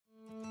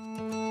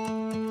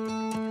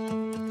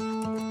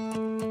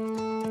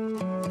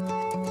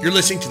You're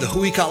listening to the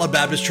Huikala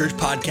Baptist Church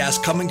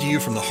podcast, coming to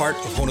you from the heart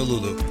of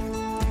Honolulu.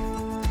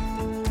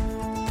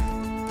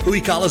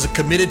 Huikala is a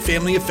committed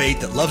family of faith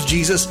that loves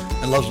Jesus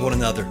and loves one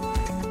another.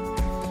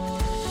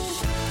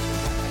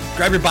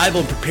 Grab your Bible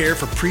and prepare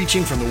for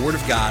preaching from the Word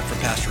of God from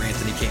Pastor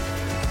Anthony King.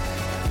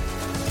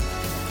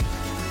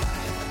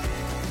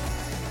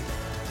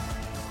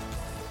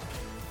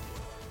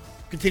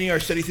 Continue our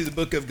study through the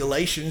book of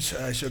Galatians.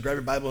 So grab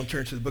your Bible and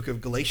turn to the book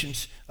of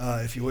Galatians,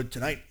 if you would,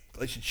 tonight.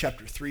 Galatians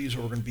chapter 3 is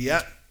where we're going to be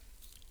at.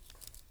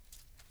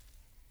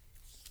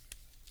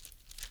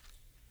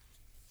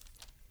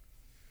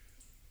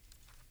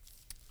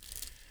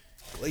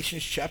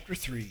 Galatians chapter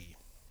 3.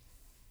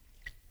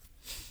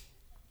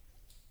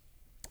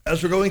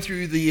 As we're going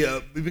through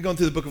we've been going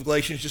through the book of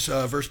Galatians just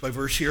verse by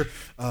verse here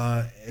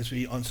as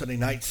we on Sunday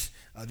nights.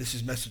 This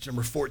is message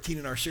number 14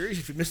 in our series.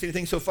 If you missed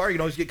anything so far, you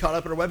can always get caught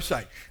up on our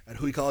website at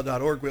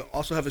huikala.org. We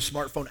also have a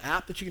smartphone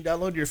app that you can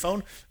download to your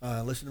phone,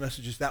 listen to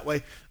messages that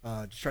way.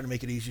 Just trying to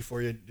make it easy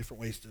for you, different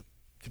ways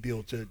to be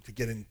able to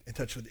get in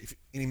touch with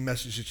any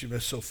message that you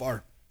missed so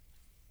far.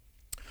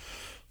 A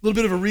little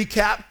bit of a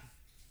recap.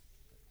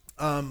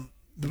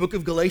 The book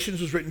of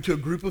Galatians was written to a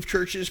group of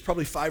churches,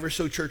 probably 5 or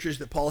so churches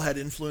that Paul had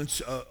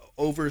influence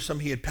over. Some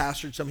he had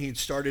pastored, some he had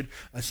started,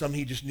 some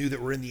he just knew that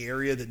were in the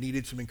area that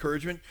needed some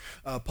encouragement.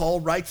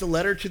 Paul writes a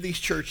letter to these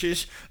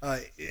churches,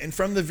 and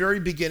from the very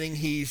beginning,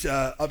 he's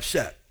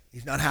upset.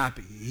 He's not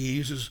happy. He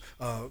uses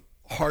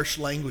harsh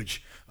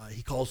language.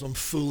 He calls them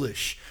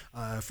foolish.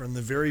 From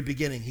the very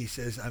beginning, he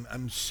says,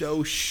 I'm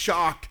so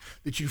shocked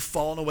that you've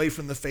fallen away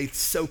from the faith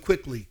so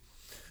quickly.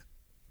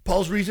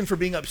 Paul's reason for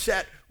being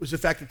upset was the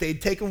fact that they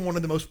had taken one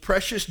of the most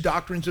precious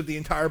doctrines of the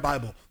entire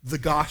Bible, the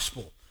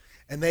gospel,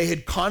 and they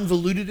had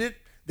convoluted it,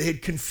 they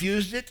had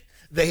confused it,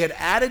 they had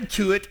added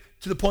to it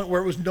to the point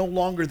where it was no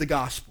longer the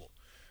gospel.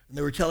 And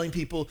they were telling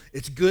people,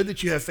 it's good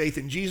that you have faith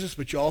in Jesus,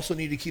 but you also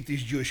need to keep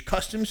these Jewish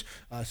customs.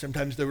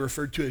 Sometimes they're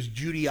referred to as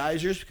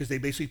Judaizers because they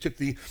basically took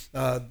the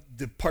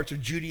parts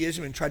of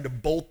Judaism and tried to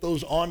bolt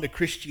those on to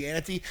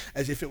Christianity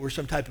as if it were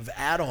some type of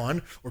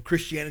add-on, or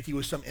Christianity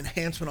was some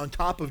enhancement on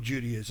top of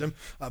Judaism.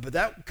 But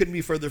that couldn't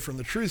be further from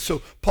the truth.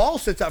 So Paul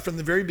sets out from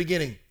the very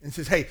beginning and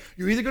says, hey,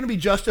 you're either going to be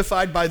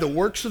justified by the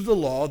works of the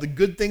law, the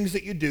good things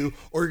that you do,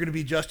 or you're going to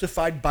be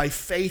justified by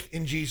faith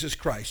in Jesus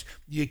Christ.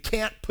 You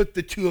can't put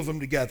the two of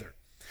them together.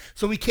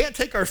 So we can't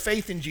take our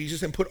faith in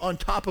Jesus and put on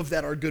top of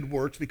that our good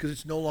works because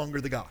it's no longer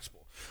the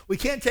gospel. We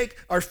can't take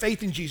our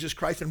faith in Jesus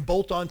Christ and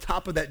bolt on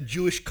top of that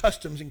Jewish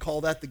customs and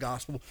call that the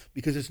gospel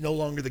because it's no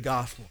longer the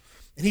gospel.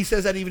 And he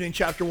says that even in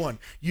chapter 1.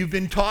 You've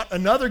been taught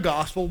another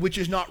gospel, which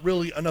is not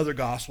really another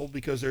gospel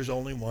because there's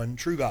only one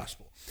true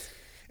gospel.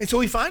 And so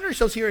we find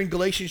ourselves here in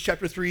Galatians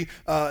chapter 3.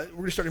 We're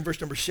going to start in verse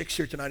number 6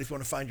 here tonight if you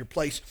want to find your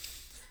place.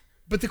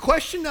 But the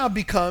question now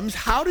becomes,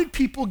 how did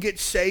people get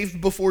saved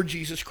before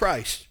Jesus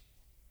Christ?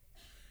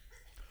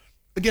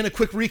 Again, a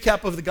quick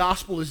recap of the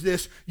gospel is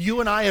this. You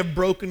and I have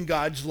broken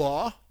God's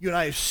law. You and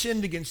I have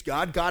sinned against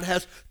God. God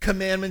has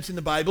commandments in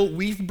the Bible.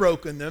 We've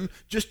broken them,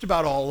 just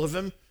about all of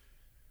them.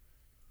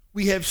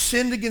 We have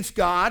sinned against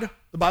God.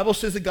 The Bible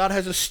says that God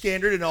has a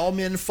standard and all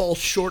men fall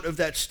short of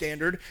that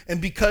standard.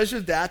 And because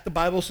of that, the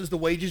Bible says the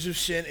wages of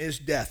sin is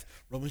death.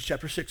 Romans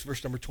chapter 6,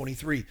 verse number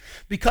 23.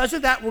 Because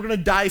of that, we're going to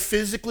die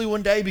physically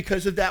one day.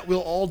 Because of that,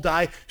 we'll all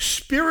die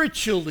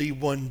spiritually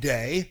one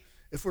day,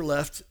 if we're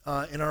left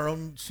in our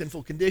own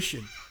sinful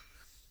condition.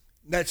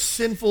 That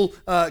sinful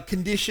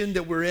condition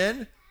that we're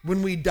in,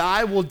 when we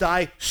die, we'll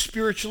die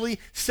spiritually,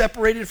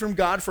 separated from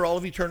God for all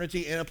of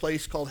eternity in a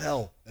place called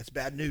hell. That's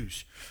bad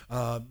news.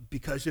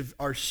 Because of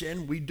our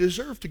sin, we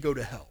deserve to go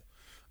to hell.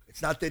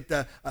 It's not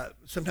that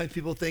sometimes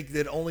people think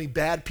that only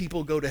bad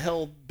people go to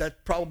hell.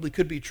 That probably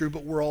could be true,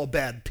 but we're all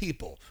bad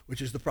people,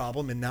 which is the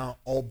problem, and now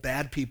all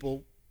bad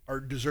people are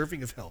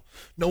deserving of hell.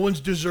 No one's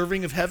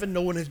deserving of heaven.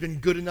 No one has been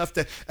good enough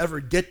to ever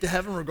get to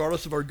heaven,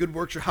 regardless of our good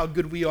works or how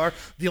good we are.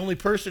 The only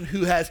person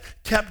who has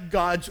kept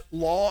God's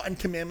law and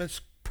commandments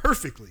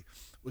perfectly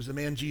was the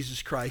man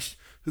Jesus Christ,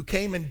 who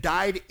came and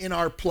died in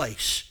our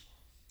place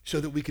so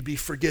that we could be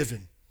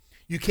forgiven.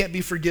 You can't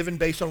be forgiven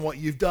based on what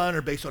you've done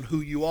or based on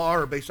who you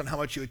are or based on how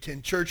much you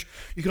attend church.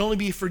 You can only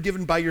be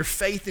forgiven by your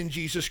faith in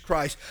Jesus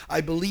Christ.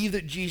 I believe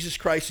that Jesus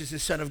Christ is the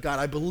Son of God.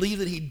 I believe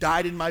that he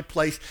died in my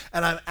place,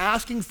 and I'm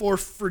asking for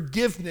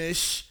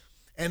forgiveness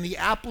and the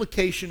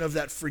application of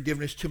that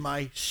forgiveness to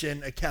my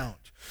sin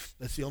account.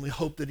 That's the only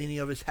hope that any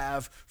of us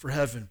have for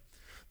heaven.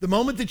 The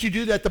moment that you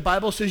do that, the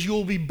Bible says you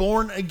will be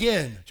born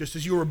again. Just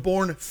as you were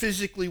born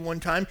physically one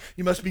time,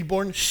 you must be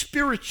born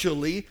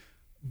spiritually,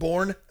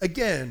 born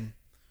again.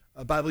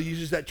 The Bible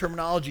uses that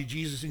terminology.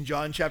 Jesus in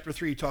John chapter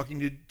 3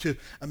 talking to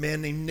a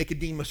man named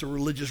Nicodemus, a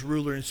religious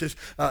ruler, and says,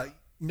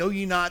 know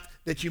ye not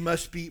that you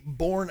must be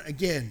born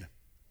again?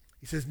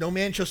 He says, no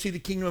man shall see the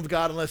kingdom of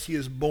God unless he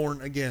is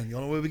born again. The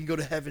only way we can go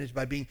to heaven is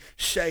by being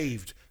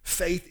saved.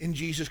 Faith in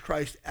Jesus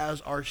Christ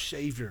as our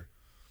Savior.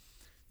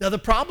 Now the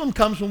problem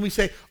comes when we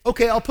say,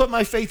 okay, I'll put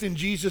my faith in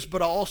Jesus,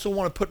 but I also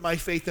want to put my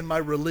faith in my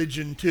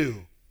religion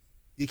too.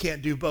 You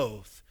can't do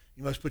both.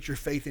 You must put your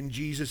faith in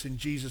Jesus and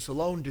Jesus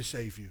alone to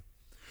save you.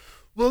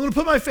 Well, I'm going to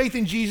put my faith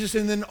in Jesus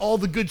and then all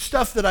the good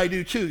stuff that I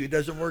do too. It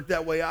doesn't work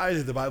that way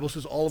either. The Bible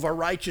says all of our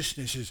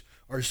righteousnesses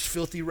are as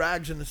filthy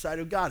rags in the sight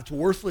of God. It's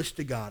worthless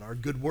to God, our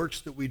good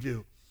works that we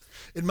do.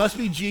 It must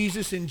be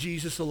Jesus and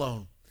Jesus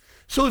alone.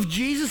 So if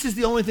Jesus is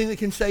the only thing that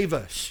can save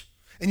us,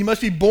 and you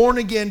must be born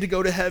again to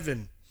go to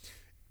heaven,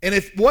 and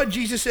if what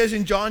Jesus says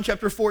in John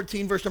chapter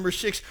 14, verse number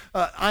 6,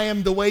 I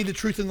am the way, the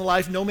truth, and the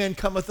life, no man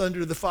cometh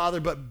unto the Father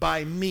but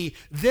by me,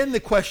 then the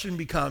question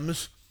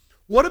becomes,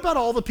 what about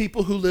all the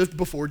people who lived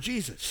before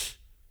Jesus?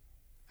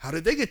 How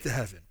did they get to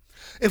heaven?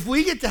 If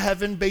we get to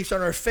heaven based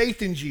on our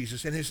faith in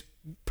Jesus and his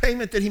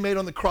payment that he made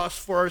on the cross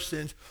for our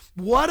sins,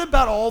 what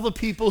about all the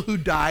people who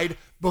died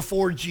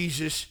before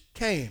Jesus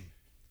came?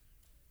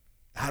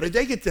 How did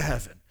they get to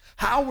heaven?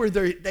 How were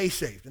they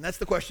saved? And that's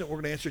the question that we're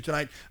going to answer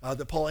tonight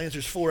that Paul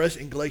answers for us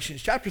in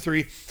Galatians chapter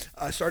 3,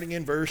 starting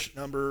in verse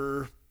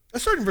number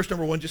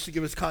 1 just to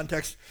give us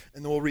context,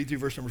 and then we'll read through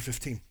verse number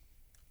 15.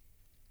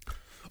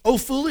 O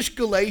foolish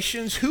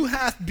Galatians, who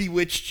hath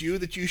bewitched you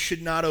that you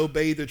should not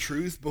obey the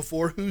truth,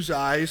 before whose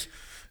eyes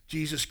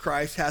Jesus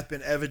Christ hath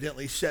been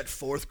evidently set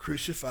forth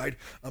crucified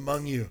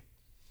among you?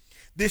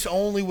 This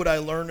only would I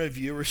learn of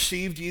you.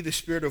 Received ye the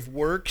spirit of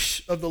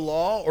works of the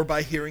law, or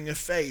by hearing of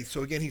faith?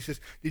 So again, he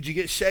says, did you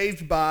get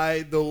saved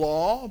by the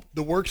law,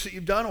 the works that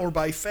you've done, or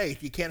by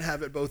faith? You can't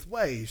have it both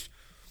ways.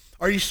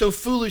 Are you so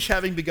foolish,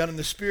 having begun in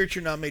the spirit,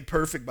 you're not made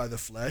perfect by the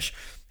flesh?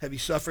 Have you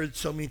suffered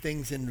so many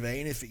things in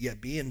vain, if it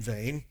yet be in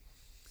vain?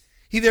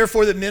 He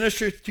therefore that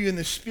ministereth to you in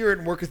the spirit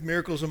and worketh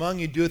miracles among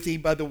you, doeth he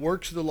by the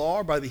works of the law,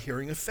 or by the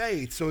hearing of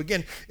faith? So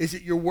again, is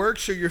it your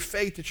works or your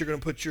faith that you're going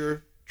to put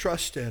your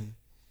trust in?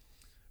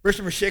 Verse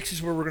number 6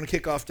 is where we're going to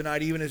kick off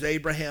tonight. Even as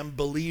Abraham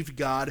believed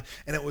God,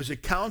 and it was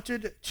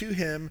accounted to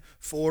him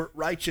for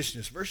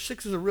righteousness. Verse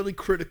 6 is a really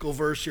critical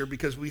verse here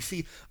because we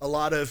see a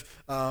lot of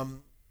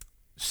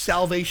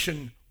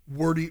salvation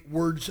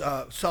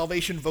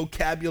salvation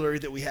vocabulary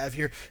that we have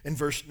here in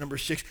verse number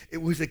 6.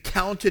 It was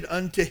accounted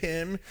unto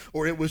him,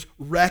 or it was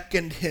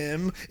reckoned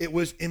him. It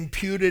was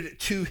imputed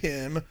to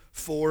him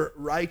for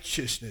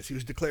righteousness. He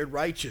was declared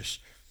righteous.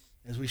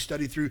 As we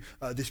study through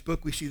this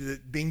book, we see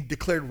that being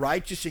declared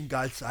righteous in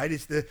God's sight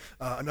is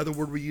another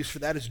word we use for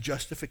that is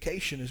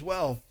justification as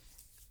well.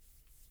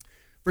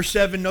 Verse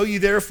 7, know ye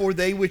therefore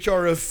they which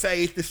are of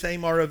faith, the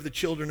same are of the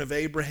children of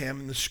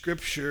Abraham. In the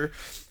scripture,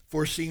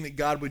 foreseeing that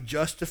God would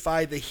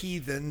justify the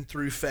heathen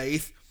through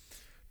faith,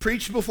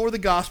 preached before the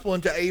gospel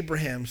unto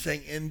Abraham,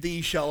 saying, in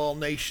thee shall all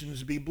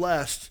nations be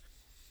blessed.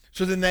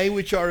 So then they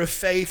which are of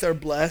faith are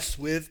blessed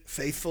with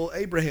faithful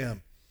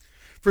Abraham.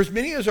 For as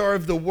many as are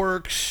of the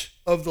works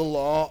of the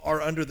law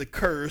are under the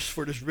curse,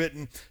 for it is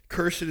written,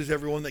 cursed is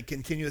everyone that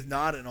continueth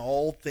not in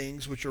all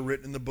things which are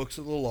written in the books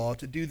of the law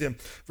to do them.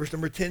 Verse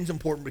number 10 is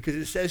important because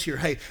it says here,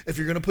 hey, if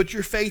you're going to put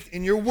your faith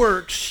in your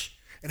works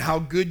and how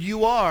good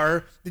you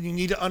are, then you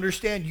need to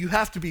understand you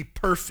have to be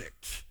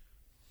perfect.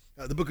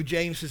 The book of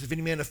James says, if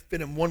any man hath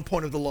been in one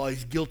point of the law,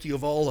 he's guilty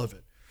of all of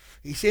it.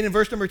 He's saying in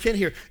verse number 10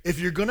 here, if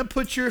you're going to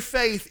put your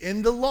faith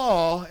in the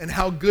law and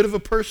how good of a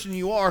person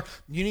you are,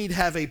 you need to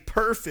have a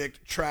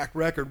perfect track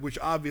record, which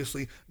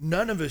obviously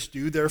none of us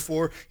do.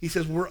 Therefore, he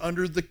says we're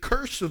under the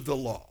curse of the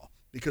law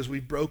because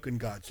we've broken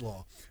God's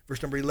law.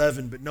 Verse number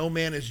 11, but no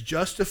man is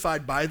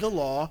justified by the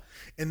law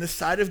in the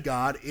sight of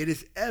God. It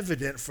is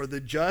evident, for the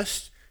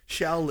just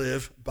shall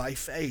live by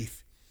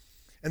faith.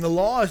 And the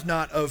law is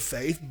not of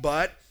faith,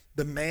 but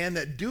the man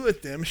that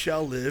doeth them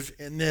shall live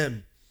in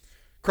them.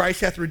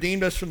 Christ hath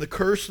redeemed us from the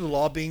curse of the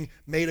law, being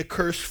made a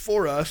curse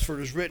for us, for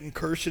it is written,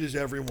 cursed is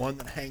everyone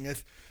that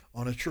hangeth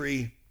on a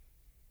tree.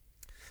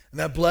 And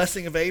that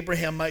blessing of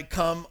Abraham might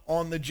come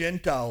on the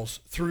Gentiles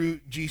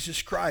through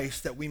Jesus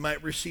Christ, that we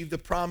might receive the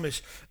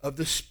promise of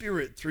the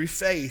Spirit through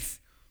faith.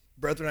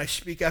 Brethren, I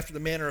speak after the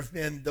manner of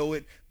men, though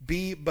it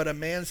be but a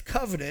man's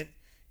covenant,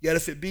 yet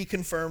if it be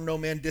confirmed, no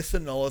man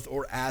disannulleth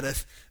or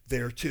addeth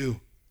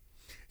thereto.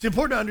 It's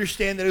important to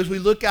understand that as we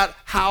look at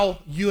how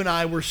you and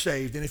I were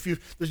saved, and if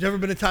there's never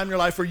been a time in your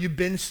life where you've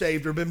been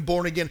saved or been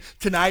born again,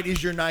 tonight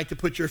is your night to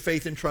put your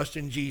faith and trust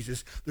in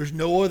Jesus. There's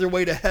no other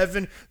way to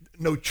heaven.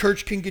 No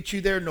church can get you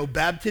there. No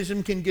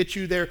baptism can get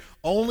you there.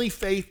 Only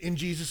faith in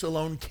Jesus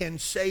alone can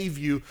save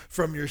you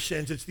from your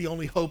sins. It's the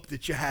only hope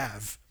that you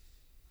have.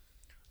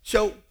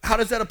 So how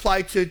does that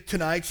apply to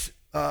tonight's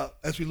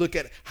as we look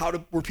at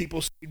were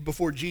people saved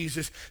before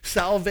Jesus?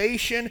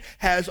 Salvation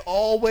has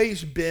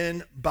always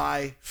been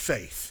by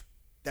faith.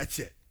 That's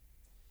it.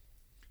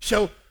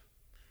 So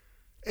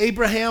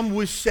Abraham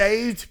was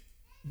saved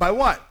by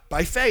what?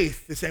 By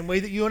faith, the same way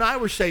that you and I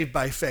were saved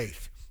by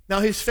faith. Now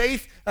his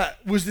faith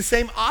was the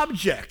same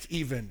object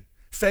even,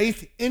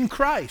 faith in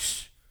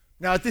Christ.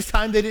 Now, at this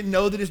time, they didn't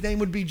know that his name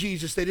would be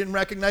Jesus. They didn't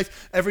recognize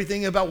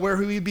everything about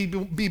where he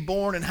would be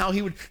born and how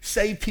he would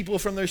save people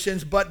from their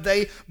sins, but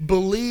they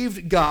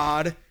believed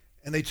God,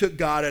 and they took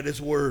God at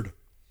his word.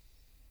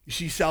 You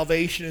see,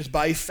 salvation is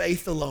by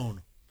faith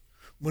alone.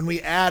 When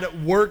we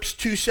add works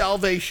to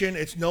salvation,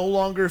 it's no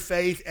longer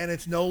faith, and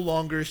it's no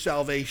longer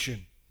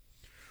salvation.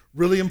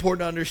 Really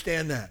important to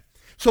understand that.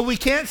 So we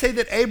can't say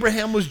that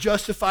Abraham was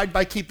justified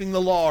by keeping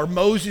the law, or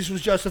Moses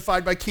was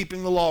justified by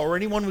keeping the law, or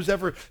anyone was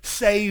ever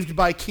saved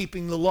by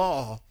keeping the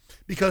law,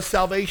 because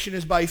salvation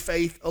is by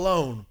faith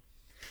alone.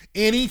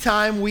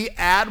 Anytime we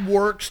add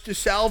works to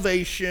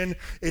salvation,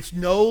 it's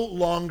no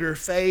longer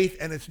faith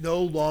and it's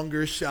no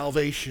longer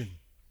salvation.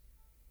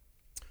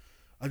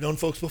 I've known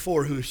folks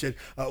before who said,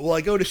 well,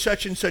 I go to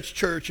such and such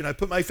church and I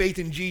put my faith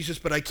in Jesus,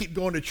 but I keep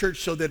going to church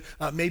so that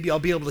maybe I'll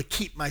be able to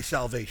keep my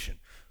salvation.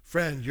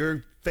 Friend,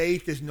 your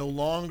faith is no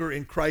longer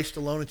in Christ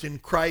alone. It's in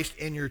Christ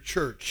and your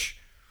church.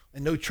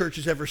 And no church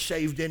has ever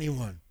saved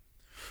anyone.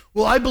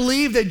 Well, I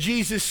believe that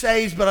Jesus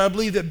saves, but I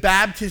believe that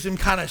baptism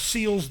kind of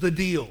seals the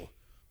deal.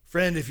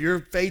 Friend, if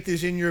your faith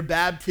is in your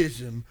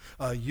baptism,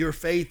 your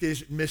faith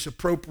is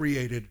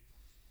misappropriated.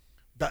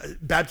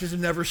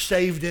 Baptism never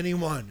saved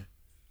anyone.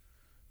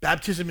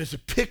 Baptism is a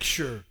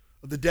picture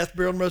of the death,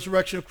 burial, and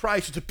resurrection of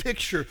Christ. It's a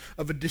picture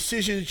of a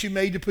decision that you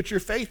made to put your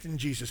faith in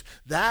Jesus.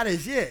 That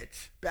is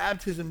it.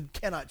 Baptism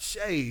cannot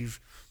save.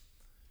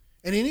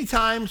 And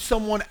anytime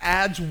someone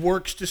adds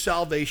works to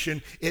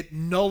salvation, it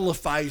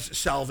nullifies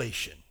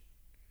salvation.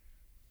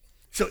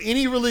 So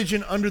any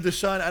religion under the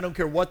sun, I don't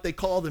care what they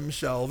call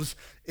themselves,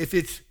 if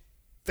it's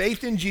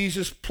faith in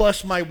Jesus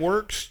plus my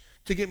works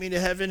to get me to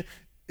heaven,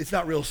 it's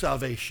not real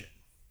salvation.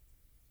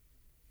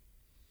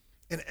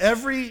 And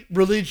every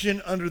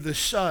religion under the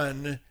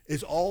sun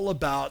is all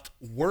about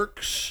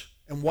works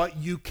and what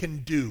you can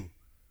do.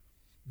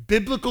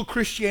 Biblical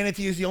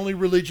Christianity is the only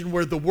religion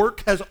where the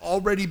work has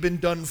already been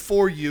done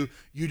for you.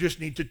 You just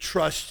need to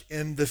trust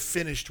in the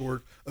finished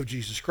work of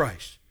Jesus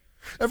Christ.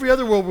 Every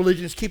other world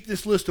religion is keep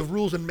this list of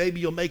rules and maybe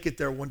you'll make it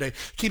there one day.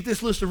 Keep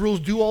this list of rules,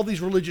 do all these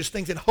religious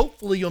things, and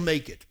hopefully you'll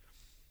make it.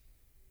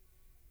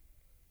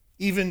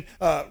 Even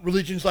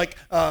religions like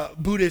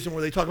Buddhism,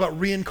 where they talk about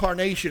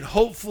reincarnation.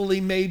 Hopefully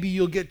maybe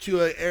you'll get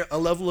to a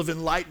level of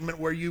enlightenment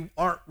where you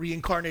aren't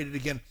reincarnated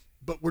again,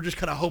 but we're just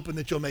kind of hoping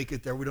that you'll make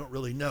it there. We don't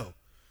really know.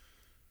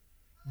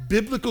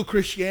 Biblical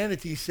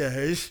Christianity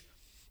says,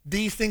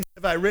 these things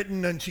have I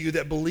written unto you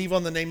that believe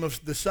on the name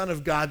of the Son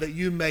of God, that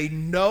you may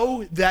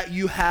know that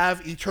you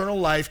have eternal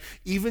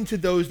life, even to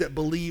those that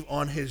believe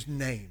on his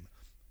name.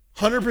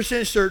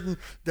 100% certain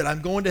that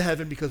I'm going to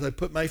heaven because I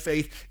put my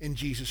faith in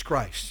Jesus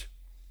Christ.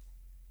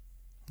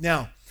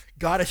 Now,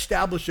 God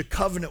established a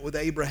covenant with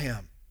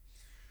Abraham.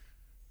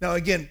 Now,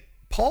 again,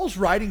 Paul's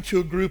writing to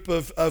a group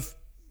of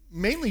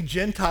mainly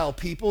Gentile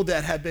people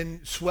that had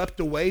been swept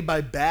away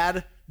by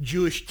bad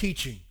Jewish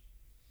teaching.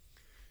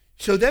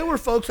 So they were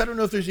folks, I don't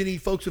know if there's any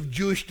folks of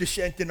Jewish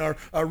descent in our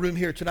room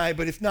here tonight,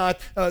 but if not,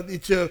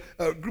 it's a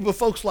group of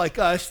folks like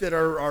us that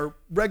are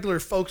regular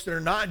folks that are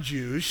not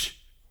Jews,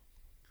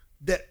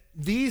 that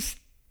these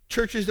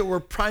churches that were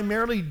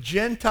primarily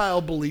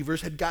Gentile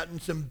believers had gotten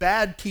some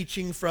bad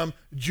teaching from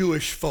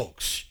Jewish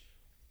folks.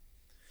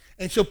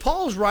 And so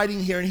Paul's writing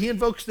here, and he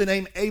invokes the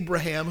name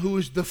Abraham, who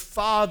is the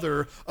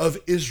father of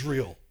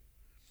Israel.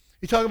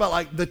 You talk about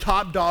like the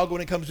top dog when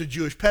it comes to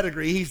Jewish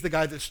pedigree. He's the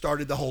guy that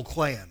started the whole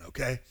clan,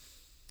 okay?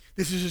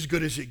 This is as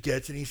good as it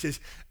gets. And he says,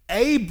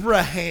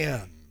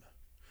 Abraham,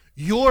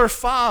 your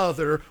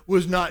father,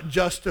 was not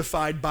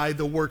justified by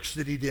the works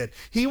that he did.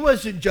 He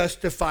wasn't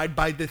justified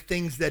by the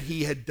things that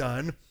he had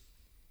done.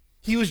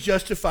 He was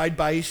justified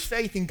by his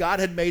faith, and God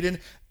had made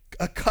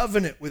a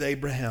covenant with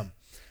Abraham.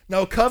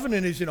 Now, a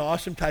covenant is an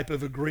awesome type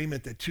of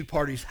agreement that two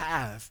parties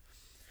have.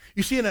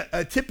 You see, in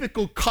a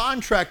typical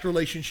contract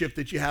relationship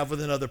that you have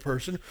with another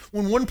person,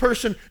 when one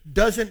person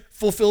doesn't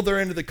fulfill their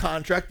end of the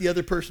contract, the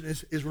other person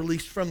is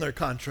released from their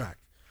contract.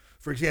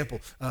 For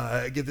example,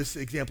 I give this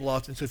example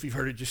often, so if you've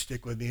heard it, just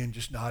stick with me and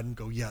just nod and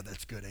go, yeah,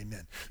 that's good,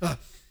 amen.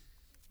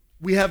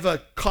 We have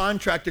a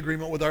contract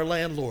agreement with our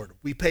landlord.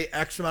 We pay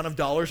X amount of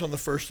dollars on the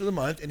first of the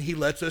month, and he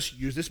lets us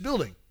use this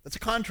building. That's a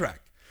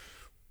contract.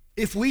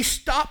 If we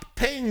stop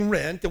paying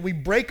rent and we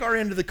break our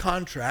end of the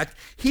contract,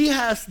 he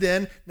has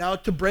then now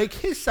to break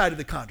his side of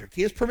the contract.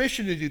 He has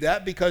permission to do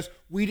that because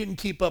we didn't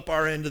keep up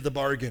our end of the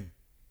bargain.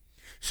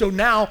 So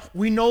now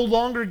we no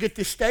longer get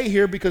to stay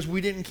here because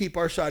we didn't keep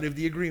our side of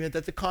the agreement.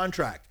 That's a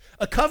contract.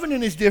 A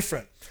covenant is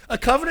different. A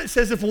covenant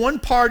says if one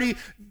party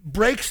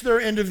breaks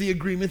their end of the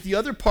agreement, the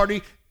other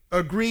party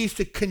agrees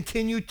to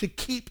continue to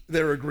keep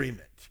their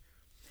agreement.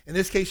 In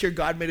this case here,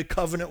 God made a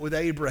covenant with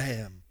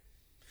Abraham.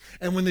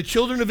 And when the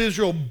children of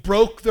Israel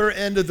broke their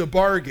end of the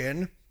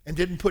bargain and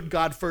didn't put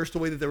God first the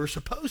way that they were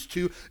supposed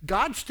to,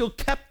 God still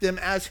kept them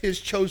as his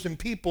chosen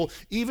people,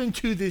 even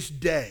to this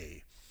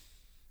day.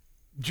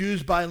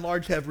 Jews, by and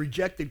large, have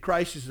rejected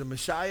Christ as the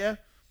Messiah.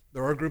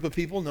 There are a group of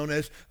people known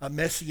as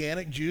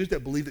Messianic Jews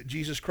that believe that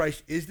Jesus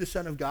Christ is the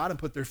Son of God and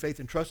put their faith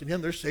and trust in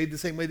him. They're saved the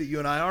same way that you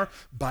and I are,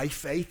 by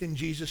faith in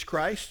Jesus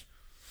Christ.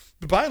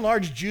 But by and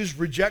large, Jews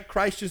reject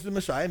Christ as the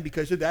Messiah, and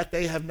because of that,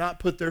 they have not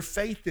put their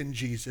faith in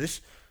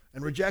Jesus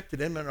and rejected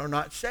him and are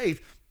not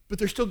saved. But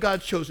they're still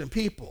God's chosen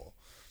people.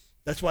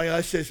 That's why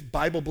us as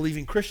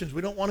Bible-believing Christians,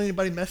 we don't want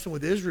anybody messing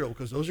with Israel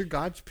because those are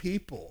God's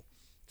people.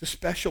 It's a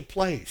special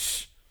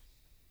place.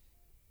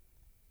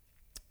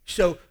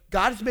 So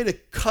God has made a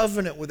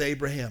covenant with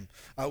Abraham.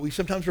 We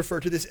sometimes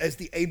refer to this as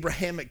the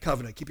Abrahamic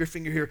covenant. Keep your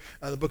finger here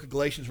on the book of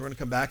Galatians. We're going to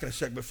come back in a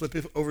second, but flip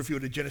it over if you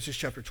would to Genesis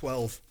chapter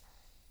 12.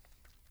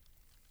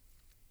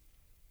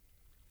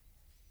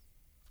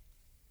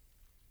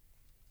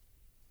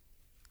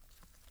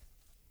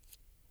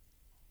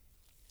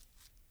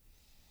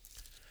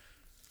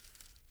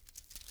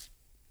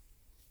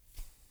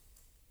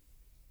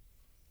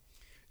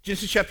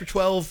 Genesis chapter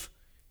 12,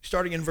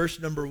 starting in verse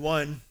number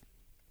 1.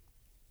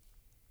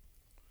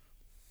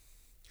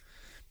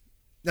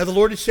 Now the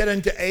Lord had said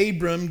unto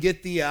Abram,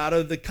 get thee out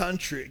of thy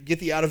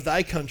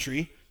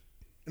country,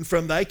 and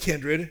from thy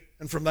kindred,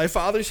 and from thy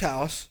father's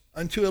house,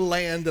 unto a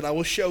land that I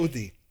will show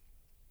thee.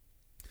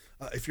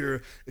 If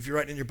you're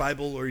writing in your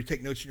Bible or you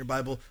take notes in your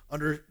Bible,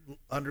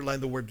 underline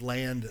the word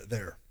land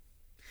there.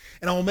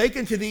 And I will make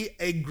unto thee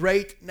a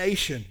great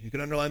nation. You can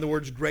underline the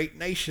words great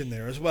nation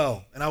there as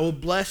well. And I will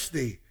bless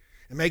thee,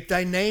 and make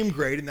thy name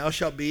great, and thou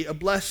shalt be a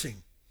blessing.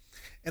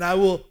 And I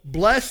will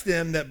bless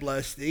them that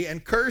bless thee,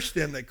 and curse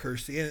them that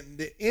curse thee. And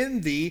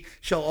in thee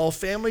shall all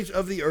families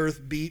of the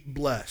earth be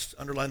blessed.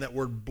 Underline that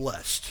word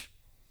blessed.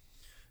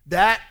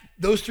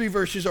 Those three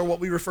verses are what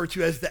we refer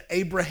to as the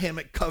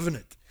Abrahamic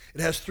covenant. It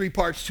has three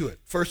parts to it.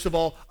 First of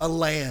all, a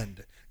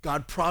land.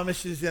 God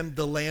promises them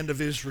the land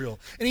of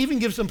Israel. And even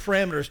gives them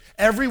parameters.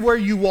 Everywhere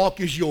you walk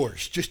is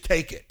yours. Just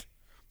take it.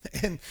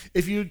 And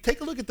if you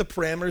take a look at the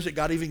parameters that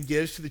God even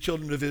gives to the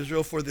children of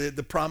Israel for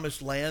the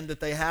promised land that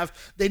they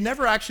have, they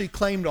never actually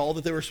claimed all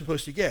that they were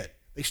supposed to get.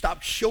 They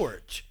stopped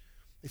short.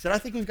 They said, I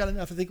think we've got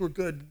enough. I think we're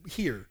good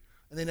here.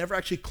 And they never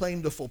actually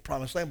claimed the full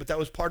promised land, but that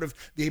was part of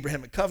the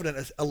Abrahamic covenant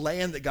as a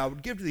land that God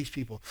would give to these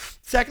people.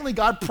 Secondly,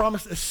 God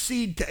promised a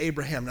seed to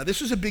Abraham. Now, this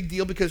was a big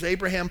deal because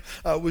Abraham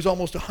was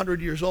almost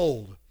 100 years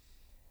old.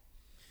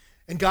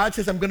 And God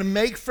says, I'm going to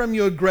make from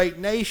you a great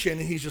nation.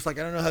 And he's just like,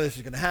 I don't know how this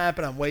is going to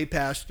happen. I'm way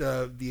past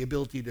the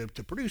ability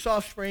to produce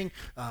offspring.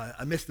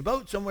 I missed the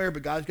boat somewhere,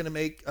 but God's going to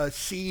make a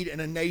seed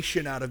and a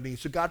nation out of me.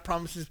 So God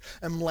promises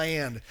him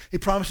land. He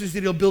promises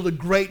that he'll build a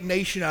great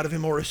nation out of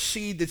him, or a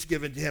seed that's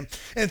given to him.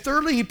 And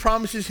thirdly, he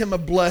promises him a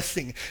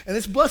blessing. And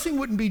this blessing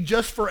wouldn't be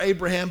just for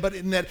Abraham, but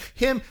in that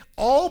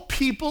all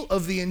people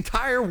of the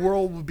entire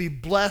world would be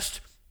blessed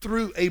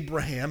through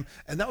Abraham.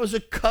 And that was a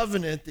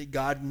covenant that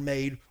God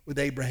made with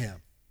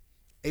Abraham.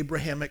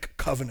 Abrahamic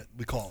covenant,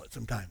 we call it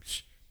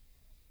sometimes.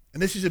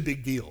 And this is a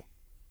big deal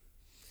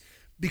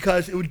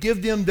because it would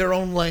give them their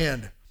own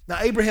land. Now,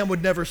 Abraham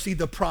would never see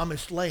the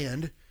promised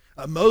land.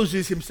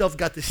 Moses himself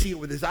got to see it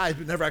with his eyes,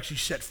 but never actually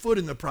set foot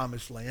in the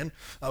promised land.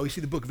 We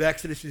see the book of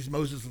Exodus as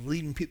Moses is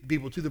leading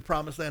people to the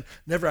promised land,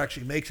 never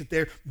actually makes it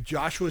there.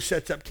 Joshua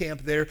sets up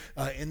camp there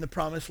in the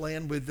promised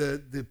land with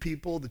the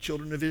people, the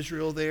children of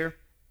Israel there.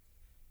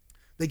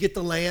 They get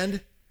the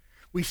land.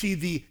 We see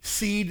the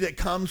seed that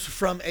comes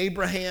from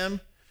Abraham.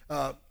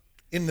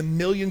 In the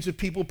millions of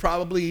people,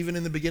 probably even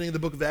in the beginning of the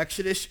book of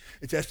Exodus,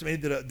 it's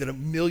estimated that a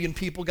million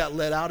people got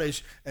led out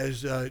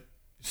as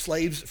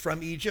slaves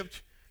from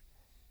Egypt.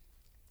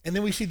 And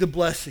then we see the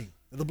blessing.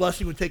 The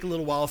blessing would take a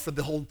little while for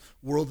the whole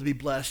world to be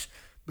blessed,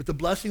 but the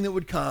blessing that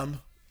would come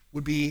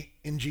would be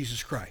in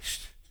Jesus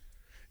Christ.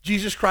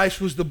 Jesus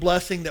Christ was the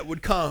blessing that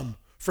would come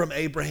from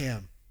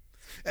Abraham.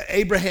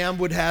 Abraham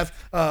would have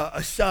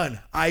a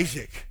son,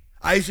 Isaac.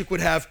 Isaac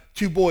would have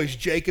two boys,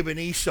 Jacob and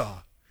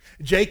Esau.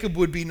 Jacob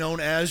would be known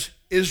as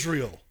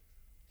Israel.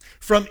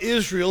 From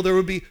Israel, there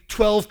would be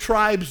 12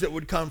 tribes that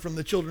would come from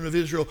the children of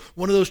Israel.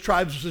 One of those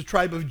tribes was the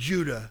tribe of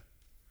Judah.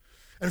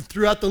 And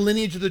throughout the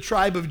lineage of the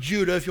tribe of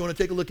Judah, if you want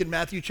to take a look at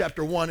Matthew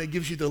chapter 1, it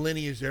gives you the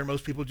lineage there.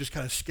 Most people just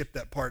kind of skip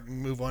that part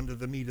and move on to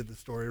the meat of the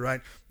story,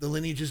 right? The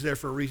lineage is there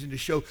for a reason, to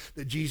show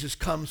that Jesus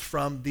comes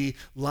from the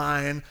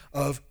line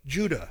of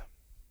Judah.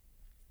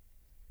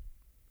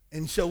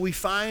 And so we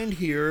find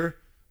here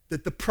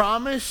that the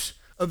promise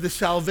of the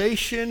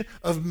salvation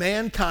of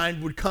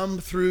mankind would come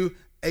through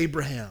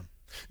Abraham.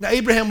 Now,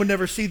 Abraham would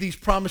never see these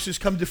promises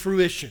come to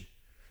fruition.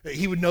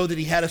 He would know that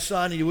he had a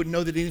son, and he wouldn't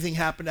know that anything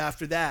happened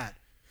after that.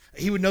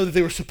 He would know that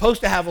they were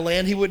supposed to have a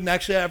land. He wouldn't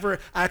ever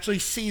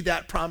see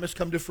that promise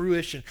come to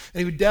fruition. And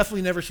he would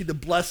definitely never see the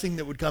blessing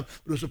that would come.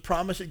 But it was a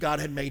promise that God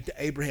had made to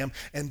Abraham.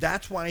 And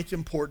that's why it's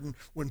important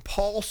when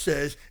Paul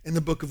says in the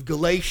book of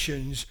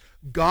Galatians,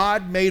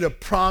 God made a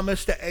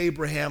promise to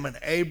Abraham, and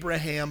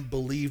Abraham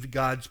believed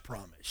God's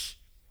promise.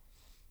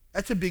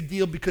 That's a big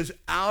deal because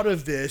out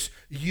of this,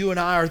 you and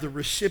I are the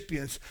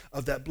recipients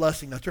of that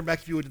blessing. Now turn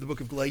back, if you would, to the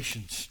book of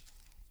Galatians.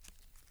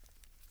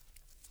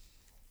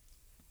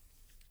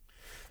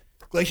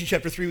 Galatians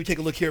chapter 3, we take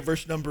a look here at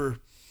verse number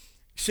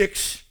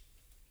 6.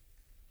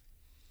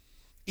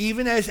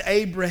 Even as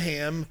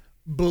Abraham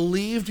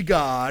believed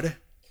God,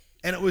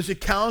 and it was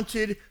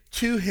accounted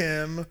to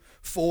him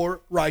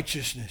for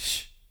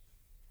righteousness.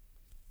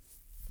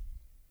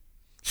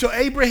 So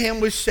Abraham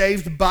was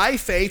saved by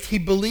faith. He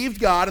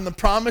believed God and the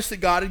promise that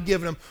God had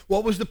given him.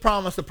 What was the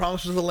promise? The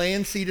promise was a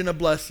land, seed, and a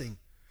blessing.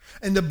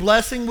 And the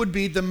blessing would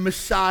be the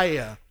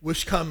Messiah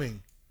was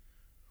coming.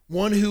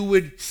 One who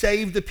would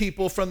save the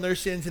people from their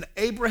sins. And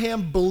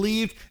Abraham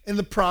believed in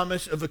the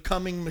promise of a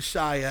coming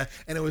Messiah,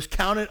 and it was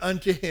counted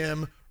unto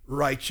him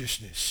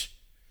righteousness.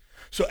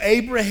 So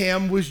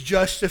Abraham was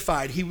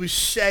justified. He was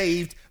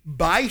saved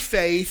by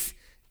faith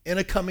in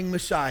a coming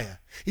Messiah.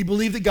 He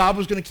believed that God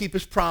was going to keep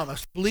his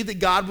promise. He believed that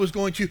God was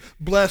going to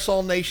bless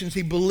all nations.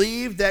 He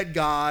believed that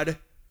God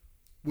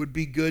would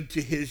be good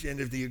to his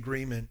end of the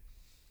agreement.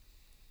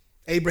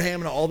 Abraham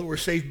and all that were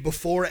saved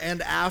before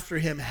and after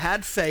him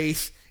had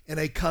faith in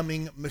a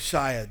coming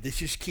Messiah.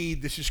 This is key.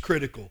 This is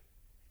critical.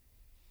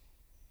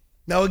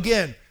 Now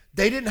again,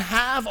 they didn't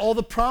have all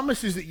the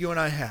promises that you and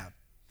I have.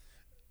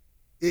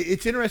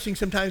 It's interesting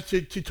sometimes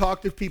to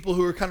talk to people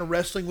who are kind of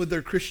wrestling with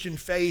their Christian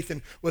faith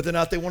and whether or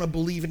not they want to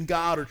believe in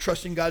God or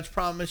trust in God's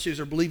promises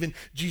or believe in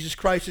Jesus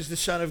Christ as the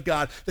Son of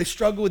God. They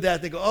struggle with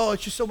that. They go, oh,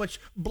 it's just so much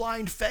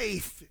blind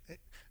faith.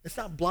 It's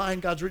not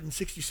blind. God's written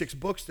 66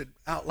 books that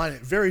outline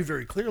it very,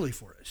 very clearly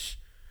for us.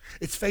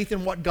 It's faith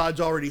in what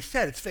God's already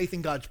said. It's faith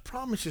in God's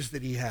promises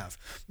that he has.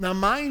 Now,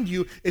 mind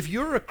you, if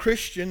you're a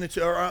Christian,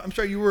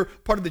 you were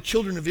part of the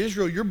children of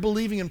Israel, you're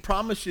believing in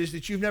promises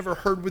that you've never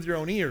heard with your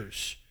own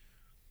ears.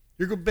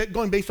 You're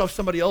going based off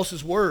somebody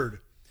else's word.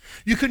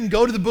 You couldn't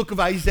go to the book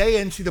of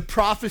Isaiah and see the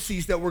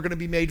prophecies that were going to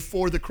be made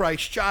for the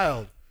Christ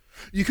child.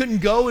 You couldn't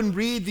go and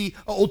read the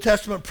Old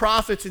Testament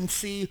prophets and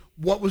see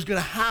what was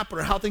going to happen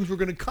or how things were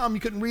going to come.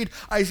 You couldn't read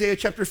Isaiah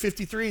chapter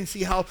 53 and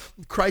see how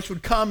Christ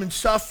would come and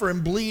suffer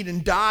and bleed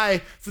and die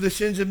for the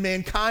sins of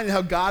mankind and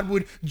how God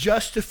would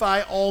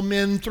justify all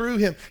men through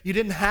him. You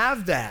didn't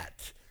have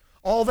that.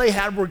 All they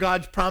had were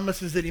God's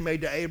promises that he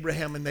made to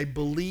Abraham, and they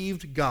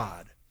believed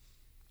God.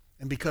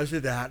 And because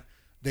of that,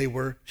 they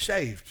were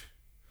saved.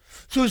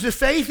 So it's the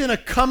faith in a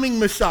coming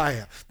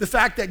Messiah, the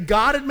fact that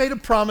God had made a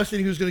promise and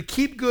he was going to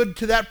keep good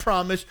to that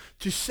promise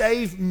to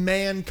save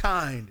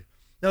mankind.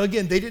 Now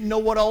again, they didn't know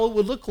what all it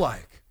would look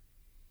like,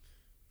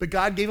 but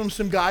God gave them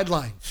some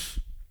guidelines.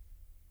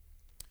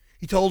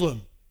 He told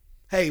them,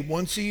 hey,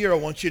 once a year I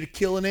want you to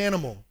kill an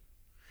animal,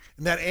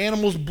 and that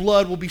animal's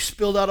blood will be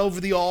spilled out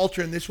over the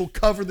altar, and this will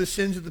cover the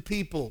sins of the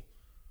people.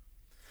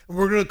 And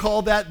we're going to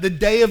call that the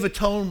Day of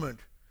Atonement.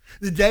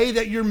 The day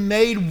that you're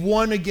made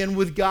one again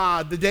with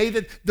God, the day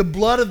that the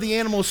blood of the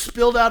animal is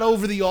spilled out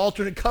over the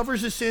altar and it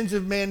covers the sins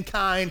of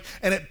mankind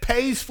and it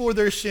pays for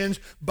their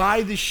sins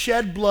by the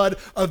shed blood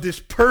of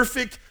this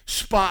perfect,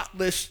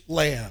 spotless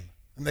lamb.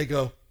 And they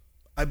go,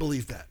 I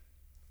believe that.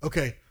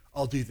 Okay,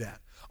 I'll do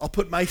that. I'll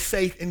put my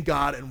faith in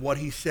God and what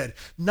he said.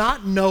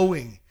 Not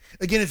knowing.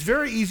 Again, it's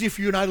very easy for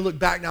you and I to look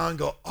back now and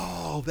go,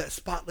 oh, that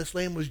spotless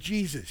lamb was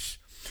Jesus.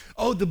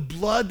 Oh, the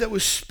blood that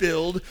was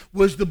spilled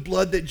was the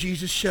blood that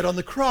Jesus shed on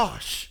the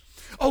cross.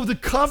 Oh, the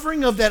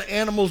covering of that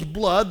animal's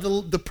blood,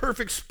 the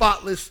perfect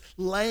spotless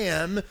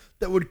lamb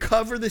that would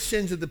cover the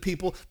sins of the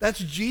people, that's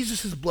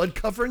Jesus' blood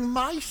covering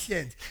my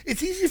sins.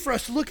 It's easy for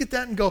us to look at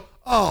that and go,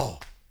 oh,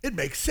 it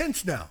makes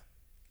sense now.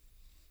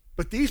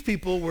 But these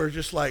people were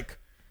just like,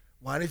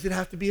 why does it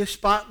have to be a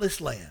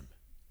spotless lamb?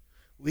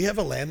 We have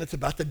a lamb that's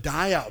about to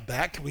die out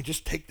back. Can we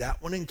just take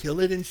that one and kill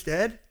it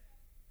instead?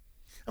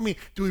 I mean,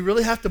 do we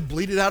really have to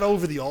bleed it out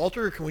over the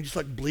altar, or can we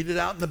just bleed it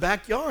out in the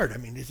backyard? I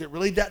mean, is it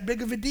really that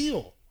big of a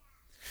deal?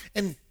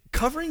 And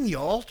covering the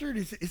altar,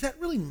 is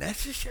that really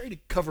necessary to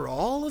cover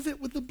all of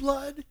it with the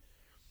blood?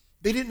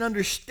 They didn't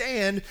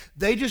understand.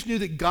 They just knew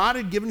that God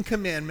had given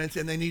commandments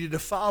and they needed to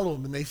follow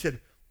them. And they said,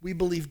 we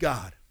believe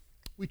God.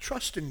 We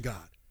trust in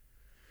God.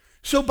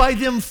 So by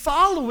them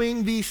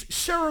following these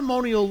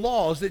ceremonial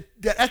laws that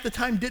at the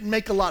time didn't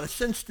make a lot of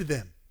sense to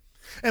them,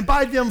 and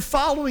by them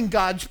following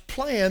God's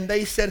plan,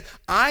 they said,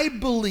 I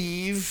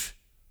believe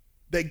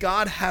that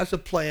God has a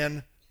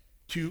plan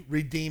to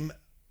redeem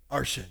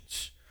our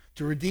sins,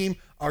 to redeem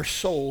our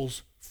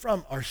souls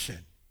from our sin.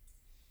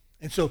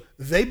 And so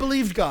they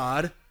believed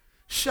God,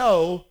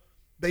 so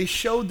they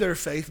showed their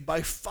faith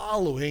by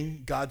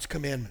following God's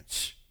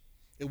commandments.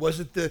 It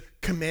wasn't the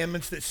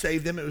commandments that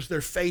saved them, it was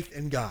their faith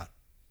in God.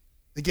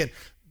 Again,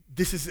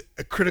 this is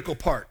a critical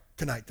part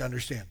tonight to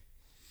understand.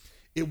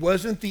 It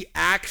wasn't the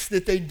acts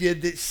that they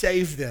did that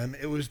saved them.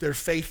 It was their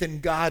faith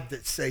in God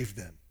that saved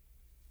them.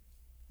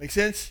 Make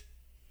sense?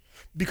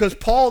 Because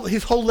Paul,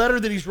 his whole letter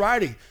that he's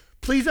writing,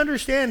 please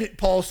understand it,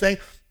 Paul's saying,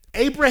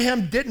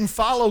 Abraham didn't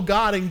follow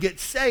God and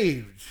get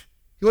saved.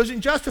 He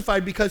wasn't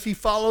justified because he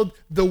followed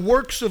the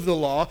works of the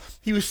law.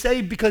 He was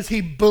saved because he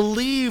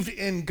believed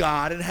in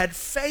God and had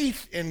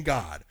faith in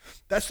God.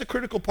 That's the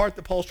critical part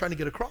that Paul's trying to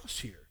get across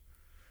here.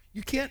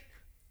 You can't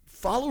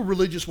follow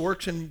religious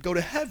works and go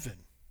to heaven.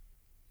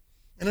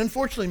 And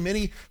unfortunately,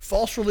 many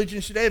false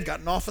religions today have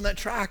gotten off on that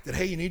track that,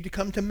 hey, you need to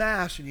come to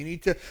Mass, and you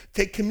need to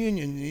take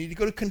communion, and you need to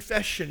go to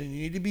confession, and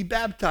you need to be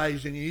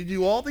baptized, and you need to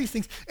do all these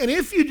things. And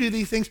if you do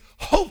these things,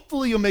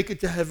 hopefully you'll make it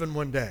to heaven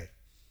one day.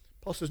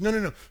 Paul says,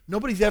 no.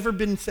 Nobody's ever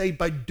been saved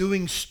by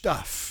doing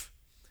stuff.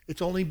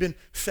 It's only been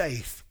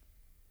faith.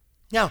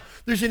 Now,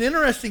 there's an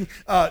interesting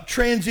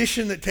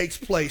transition that takes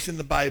place in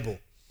the Bible.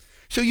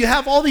 So you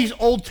have all these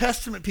Old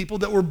Testament people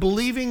that were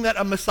believing that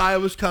a Messiah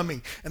was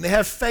coming, and they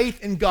have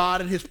faith in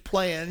God and his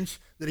plans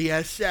that he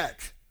has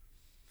set.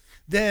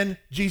 Then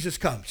Jesus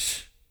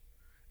comes,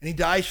 and he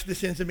dies for the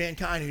sins of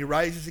mankind, and he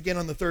rises again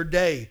on the third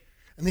day,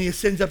 and then he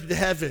ascends up to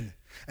heaven.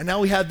 And now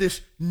we have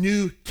this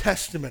New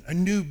Testament, a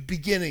new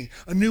beginning,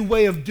 a new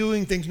way of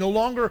doing things. No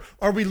longer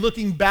are we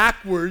looking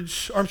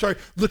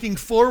looking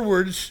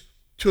forwards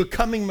to a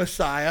coming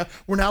Messiah.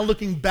 We're now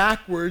looking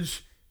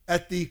backwards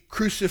at the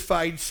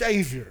crucified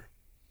Savior.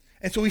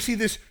 And so we see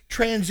this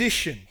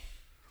transition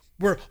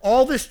where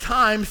all this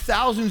time,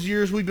 thousands of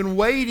years, we've been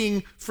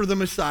waiting for the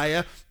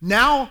Messiah.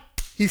 Now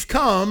he's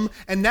come,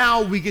 and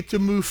now we get to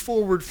move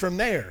forward from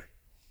there.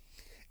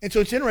 And so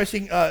it's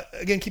interesting.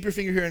 Again, keep your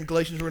finger here in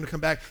Galatians. We're going to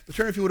come back. Let's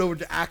turn, if you would, over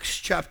to Acts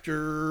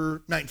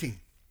chapter 19.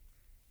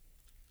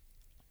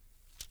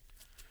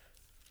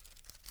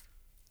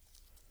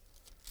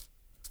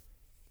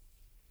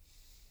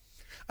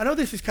 I know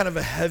this is kind of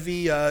a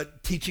heavy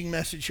teaching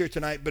message here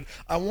tonight, but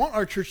I want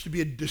our church to be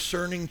a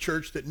discerning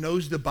church that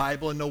knows the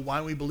Bible and know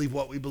why we believe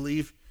what we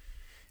believe.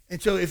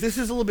 And so if this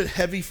is a little bit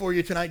heavy for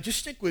you tonight, just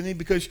stick with me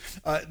because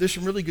there's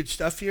some really good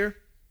stuff here.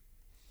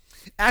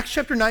 Acts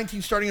chapter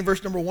 19, starting in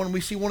verse number 1,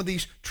 we see one of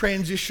these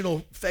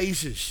transitional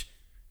phases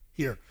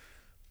here.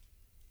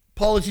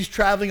 Paul, as he's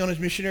traveling on his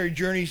missionary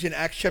journeys in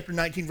Acts chapter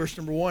 19, verse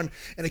number 1,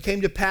 and it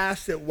came to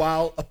pass that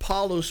while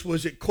Apollos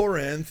was at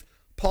Corinth,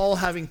 Paul,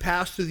 having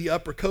passed through the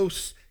upper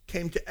coasts,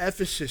 came to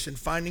Ephesus and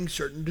finding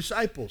certain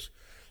disciples.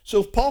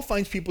 So Paul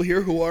finds people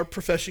here who are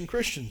professing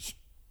Christians.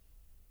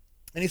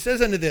 And he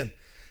says unto them,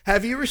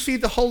 have you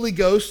received the Holy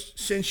Ghost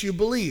since you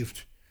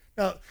believed?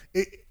 Now,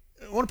 I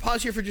want to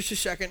pause here for just a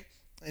second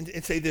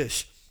and say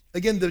this.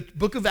 Again, the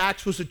book of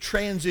Acts was a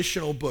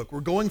transitional book.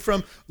 We're going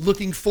from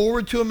looking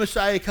forward to a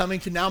Messiah coming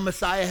to now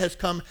Messiah has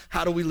come.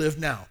 How do we live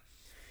now?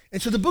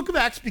 And so the book of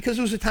Acts, because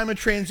it was a time of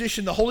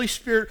transition, the Holy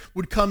Spirit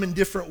would come in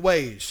different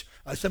ways.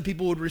 Some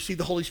people would receive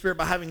the Holy Spirit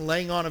by having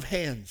laying on of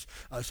hands.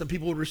 Some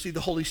people would receive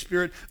the Holy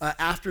Spirit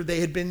after they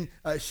had been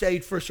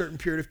saved for a certain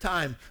period of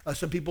time.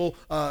 Some people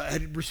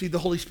had received the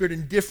Holy Spirit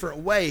in different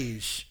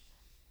ways.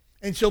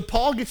 And so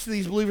Paul gets to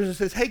these believers and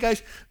says, hey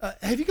guys,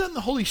 have you gotten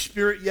the Holy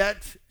Spirit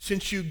yet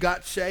since you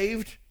got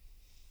saved?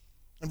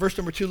 In verse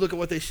number 2, look at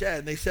what they said.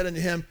 And they said unto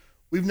him,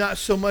 we've not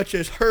so much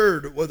as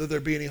heard whether there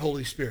be any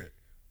Holy Spirit.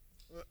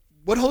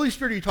 What Holy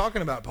Spirit are you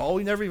talking about, Paul?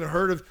 We never even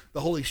heard of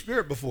the Holy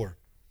Spirit before.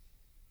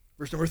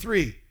 Verse number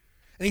 3,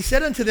 and he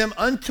said unto them,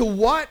 unto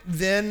what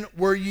then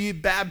were ye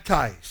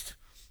baptized?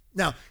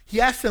 Now,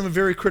 he asked them a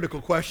very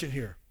critical question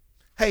here.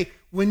 Hey,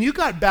 when you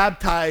got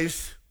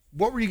baptized,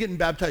 what were you getting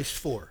baptized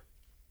for?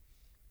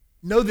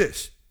 Know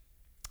this,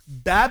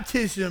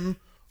 baptism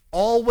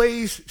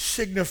always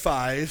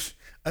signifies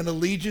an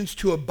allegiance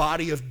to a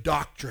body of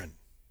doctrine.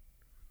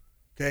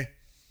 Okay?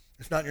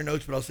 It's not in your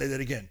notes, but I'll say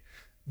that again.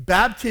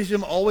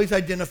 Baptism always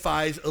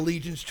identifies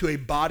allegiance to a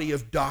body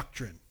of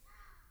doctrine.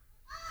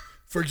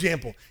 For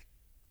example,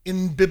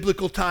 in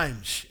biblical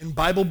times, in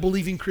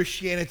Bible-believing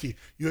Christianity,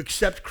 you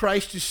accept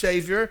Christ as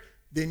Savior,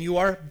 then you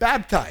are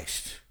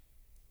baptized.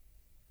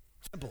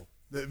 Simple.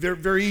 Very,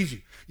 very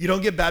easy. You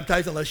don't get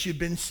baptized unless you've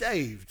been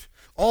saved.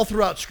 All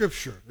throughout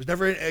Scripture. There's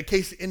never a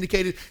case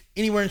indicated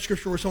anywhere in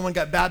Scripture where someone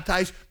got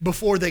baptized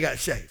before they got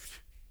saved.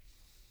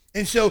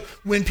 And so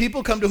when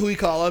people come to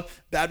Huikala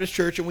Baptist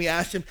Church and we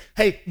ask them,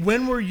 hey,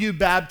 when were you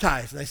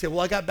baptized? And they say,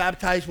 well, I got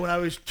baptized when I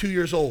was 2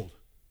 years old.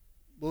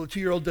 Well, a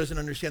 2-year-old doesn't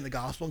understand the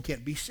gospel and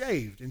can't be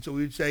saved. And so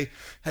we would say,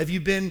 have you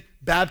been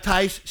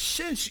baptized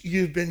since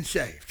you've been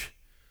saved?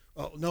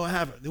 Oh, no, I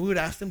haven't. Then we would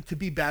ask them to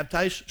be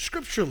baptized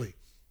scripturally.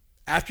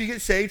 After you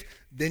get saved,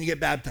 then you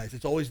get baptized.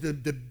 It's always the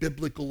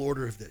biblical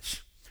order of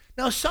this.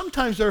 Now,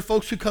 sometimes there are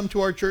folks who come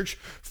to our church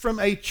from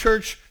a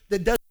church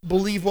that doesn't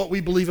believe what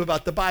we believe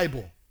about the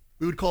Bible.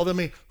 We would call them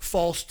a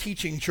false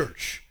teaching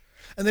church.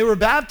 And they were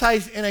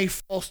baptized in a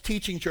false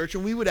teaching church,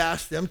 and we would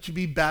ask them to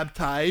be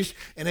baptized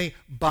in a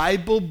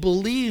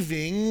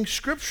Bible-believing,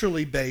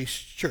 scripturally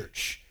based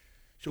church.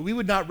 So we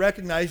would not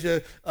recognize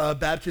a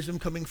baptism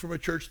coming from a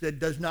church that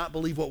does not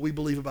believe what we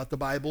believe about the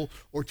Bible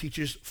or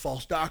teaches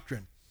false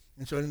doctrine.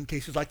 And so in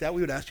cases like that,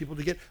 we would ask people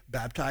to get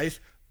baptized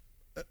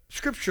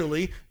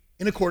scripturally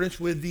in accordance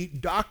with the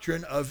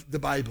doctrine of the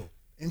Bible.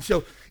 And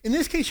so in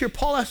this case here,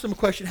 Paul asked them a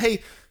question,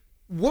 hey,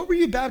 what were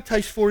you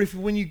baptized for if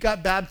when you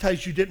got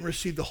baptized you didn't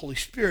receive the Holy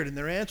Spirit? And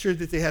their answer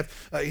that they have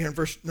here in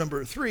verse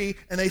number 3,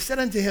 and they said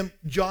unto him,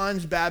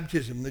 John's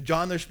baptism. The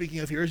John they're speaking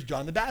of here is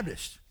John the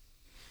Baptist.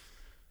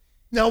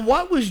 Now,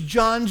 what was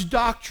John's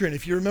doctrine?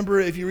 If you remember,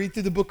 if you read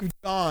through the book of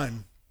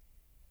John,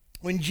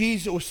 when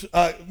Jesus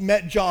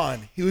met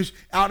John, he was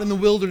out in the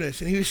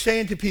wilderness, and he was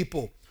saying to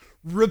people,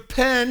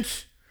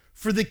 repent,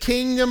 for the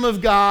kingdom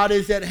of God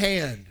is at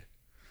hand.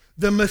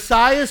 The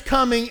Messiah is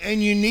coming,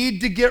 and you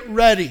need to get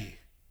ready.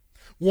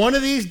 One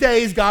of these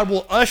days, God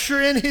will usher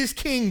in his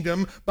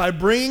kingdom by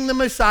bringing the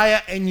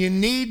Messiah, and you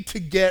need to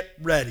get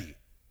ready.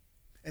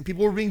 And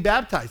people were being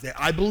baptized.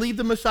 I believe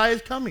the Messiah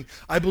is coming.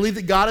 I believe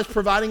that God is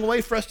providing a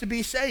way for us to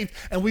be saved.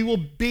 And we will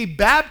be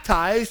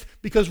baptized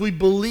because we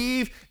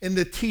believe in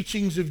the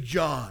teachings of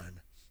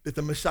John, that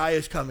the Messiah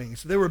is coming.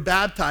 So they were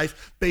baptized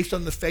based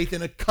on the faith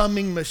in a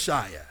coming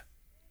Messiah.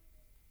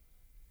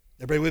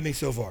 Everybody with me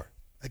so far?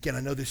 Again,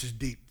 I know this is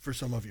deep for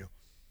some of you.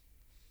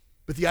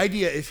 But the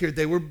idea is here,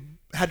 they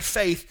had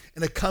faith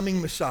in a coming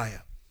Messiah.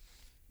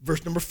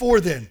 Verse number 4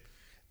 then.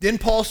 Then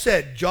Paul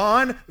said,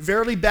 John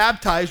verily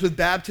baptized with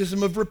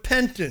baptism of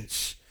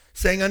repentance,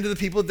 saying unto the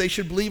people that they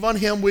should believe on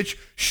him which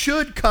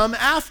should come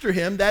after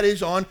him, that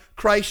is, on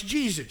Christ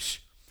Jesus.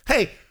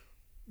 Hey,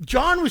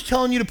 John was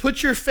telling you to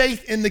put your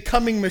faith in the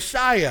coming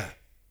Messiah.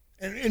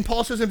 And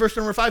Paul says in verse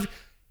number 5,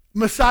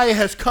 Messiah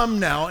has come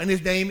now, and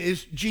his name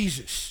is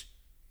Jesus.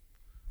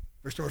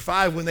 Verse number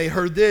 5, when they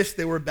heard this,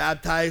 they were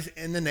baptized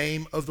in the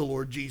name of the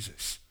Lord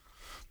Jesus.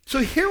 So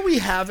here we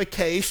have a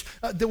case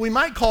that we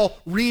might call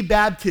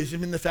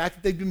rebaptism, in the fact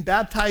that they've been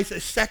baptized a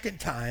second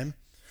time,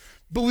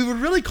 but we would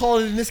really call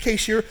it in this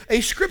case here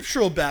a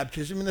scriptural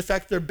baptism, in the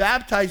fact that they're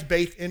baptized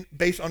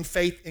based on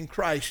faith in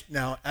Christ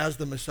now as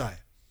the Messiah.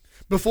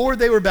 Before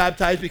they were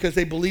baptized because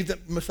they believed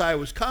that Messiah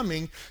was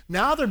coming,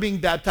 now they're being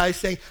baptized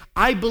saying,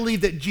 I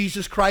believe that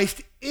Jesus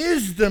Christ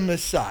is the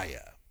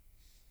Messiah.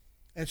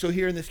 And so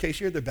here in this case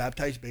here, they're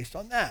baptized based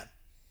on that.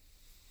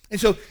 And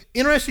so,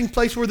 interesting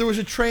place where there was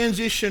a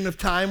transition of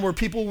time where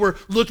people were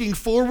looking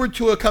forward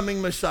to a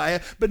coming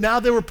Messiah, but now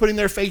they were putting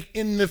their faith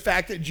in the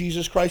fact that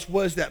Jesus Christ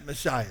was that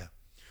Messiah.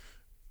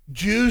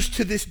 Jews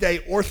to this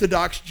day,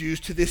 Orthodox Jews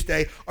to this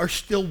day, are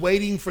still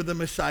waiting for the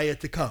Messiah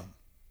to come.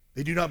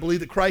 They do not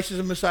believe that Christ is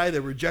a Messiah. They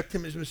reject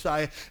him as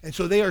Messiah. And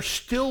so they are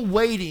still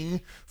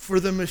waiting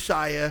for the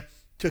Messiah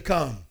to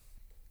come.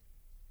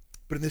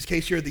 But in this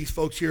case here, these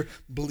folks here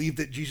believed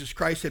that Jesus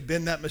Christ had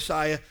been that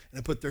Messiah and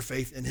had put their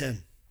faith in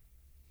him.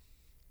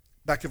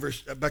 Back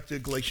to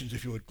Galatians,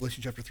 if you would,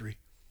 Galatians chapter 3.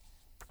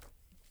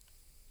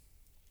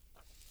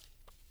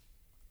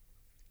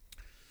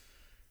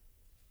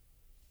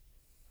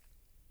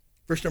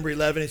 Verse number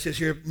 11, it says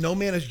here, no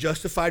man is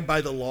justified by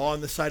the law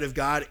in the sight of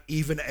God,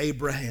 even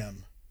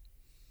Abraham.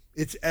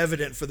 It's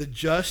evident, for the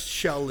just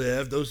shall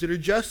live. Those that are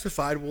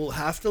justified will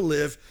have to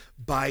live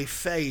by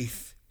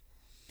faith.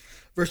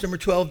 Verse number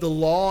 12, the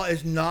law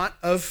is not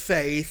of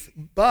faith,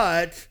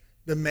 but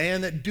the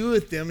man that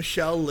doeth them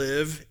shall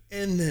live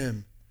in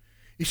them.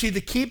 You see,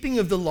 the keeping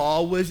of the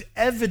law was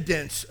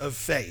evidence of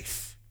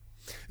faith.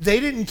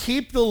 They didn't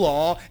keep the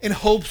law in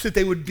hopes that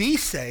they would be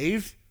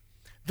saved.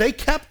 They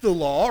kept the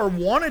law or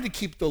wanted to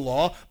keep the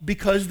law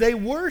because they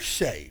were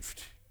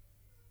saved.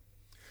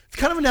 It's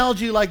kind of an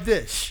analogy like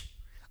this.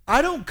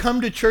 I don't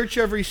come to church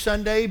every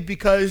Sunday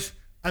because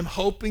I'm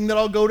hoping that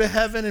I'll go to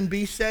heaven and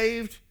be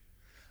saved.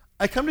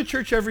 I come to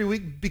church every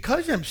week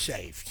because I'm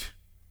saved.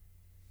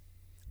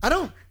 I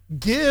don't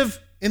give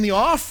in the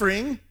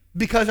offering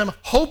because I'm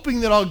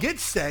hoping that I'll get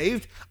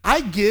saved.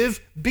 I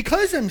give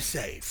because I'm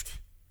saved.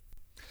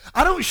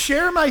 I don't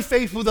share my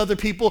faith with other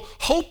people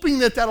hoping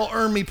that that'll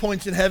earn me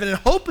points in heaven and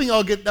hoping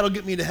that'll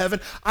get me to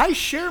heaven. I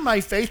share my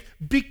faith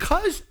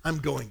because I'm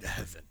going to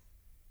heaven.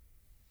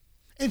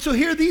 And so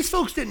here, these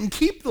folks didn't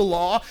keep the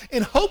law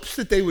in hopes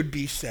that they would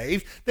be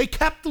saved. They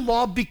kept the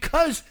law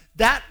because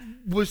that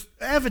was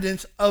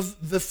evidence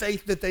of the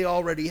faith that they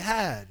already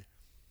had.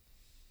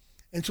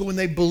 And so when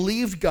they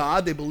believed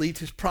God, they believed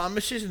his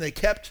promises, and they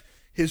kept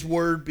his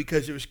word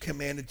because it was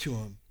commanded to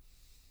them.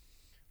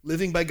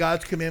 Living by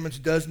God's commandments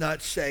does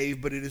not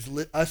save, but it is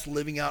us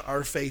living out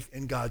our faith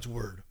in God's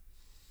word.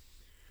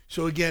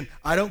 So again,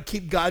 I don't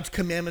keep God's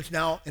commandments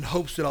now in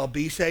hopes that I'll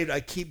be saved. I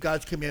keep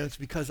God's commandments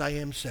because I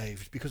am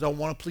saved, because I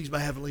want to please my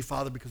Heavenly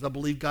Father, because I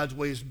believe God's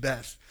way is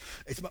best.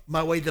 It's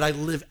my way that I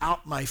live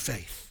out my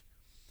faith.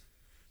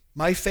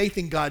 My faith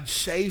in God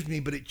saved me,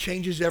 but it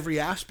changes every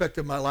aspect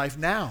of my life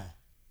now.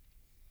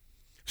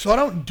 So I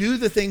don't do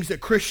the things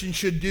that Christians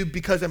should do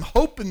because I'm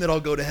hoping that I'll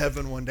go to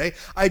heaven one day.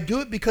 I do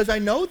it because I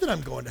know that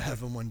I'm going to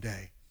heaven one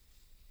day.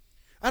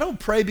 I don't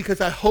pray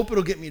because I hope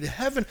it'll get me to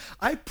heaven.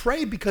 I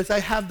pray because I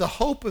have the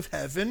hope of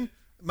heaven,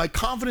 my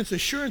confidence,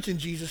 assurance in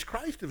Jesus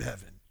Christ of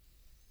heaven.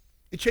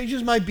 It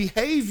changes my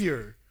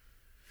behavior.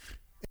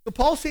 So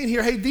Paul's saying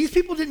here, hey, these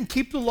people didn't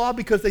keep the law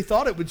because they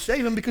thought it would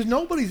save them, because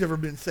nobody's ever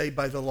been saved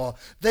by the law.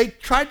 They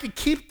tried to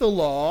keep the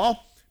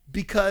law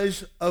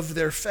because of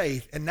their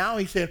faith. And now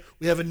he said,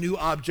 we have a new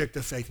object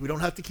of faith. We don't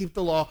have to keep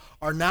the law.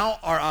 Now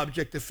our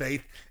object of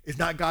faith is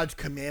not God's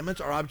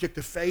commandments. Our object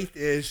of faith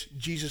is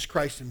Jesus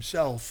Christ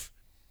himself.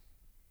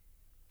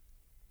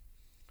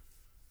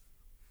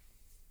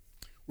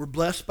 We're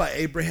blessed by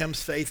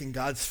Abraham's faith and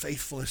God's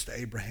faithfulness to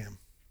Abraham.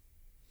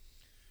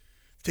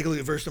 Take a look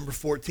at verse number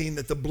 14,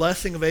 that the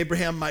blessing of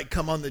Abraham might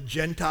come on the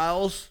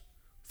Gentiles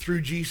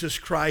through Jesus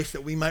Christ,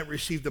 that we might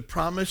receive the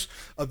promise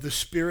of the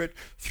Spirit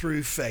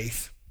through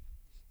faith.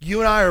 You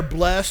and I are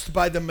blessed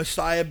by the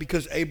Messiah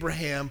because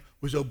Abraham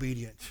was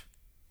obedient.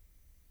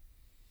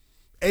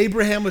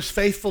 Abraham was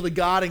faithful to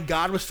God, and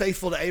God was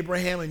faithful to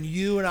Abraham, and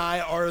you and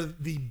I are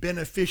the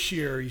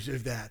beneficiaries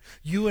of that.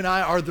 You and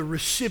I are the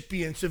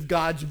recipients of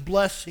God's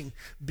blessing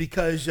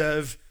because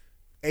of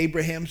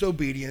Abraham's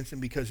obedience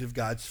and because of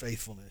God's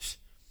faithfulness.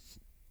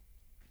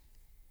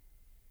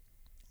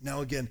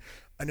 Now again,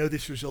 I know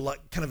this was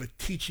kind of a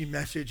teaching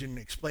message and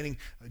explaining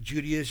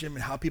Judaism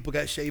and how people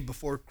got saved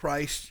before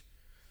Christ.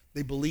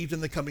 They believed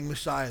in the coming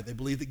Messiah. They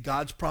believed that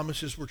God's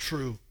promises were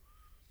true.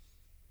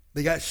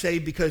 They got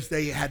saved because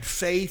they had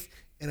faith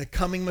in a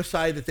coming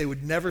Messiah that they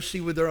would never see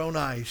with their own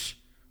eyes.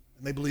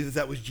 And they believed that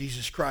that was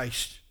Jesus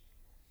Christ.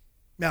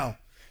 Now,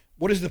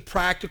 What is the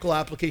practical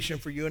application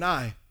for you and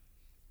I?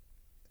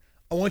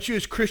 I want you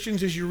as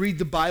Christians, as you read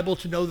the Bible,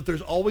 to know that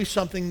there's always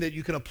something that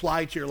you can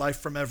apply to your life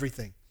from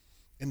everything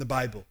in the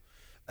Bible.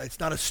 It's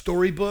not a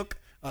storybook.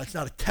 It's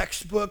not a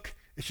textbook.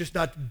 It's just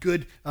not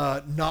good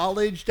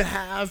knowledge to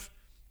have.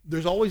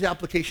 There's always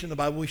application in the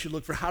Bible. We should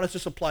look for how does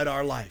this apply to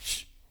our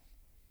lives.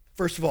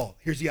 First of all,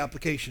 here's the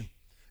application.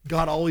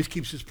 God always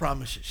keeps his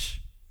promises.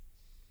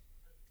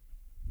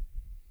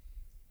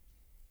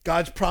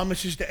 God's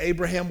promises to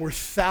Abraham were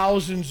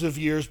thousands of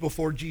years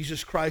before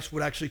Jesus Christ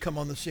would actually come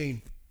on the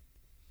scene.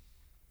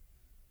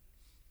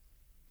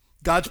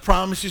 God's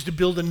promises to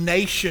build a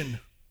nation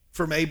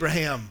from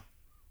Abraham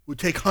would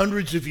take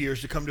hundreds of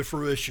years to come to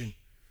fruition.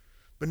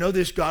 But know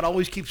this, God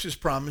always keeps his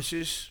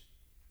promises.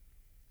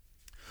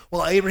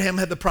 While Abraham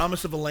had the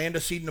promise of a land, a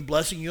seed, and a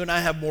blessing, you and I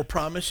have more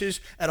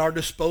promises at our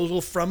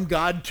disposal from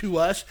God to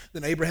us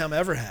than Abraham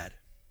ever had.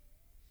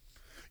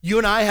 You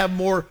and I have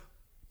more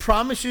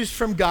promises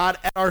from God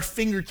at our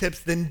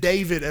fingertips than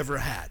David ever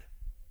had.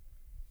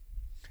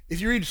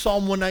 If you read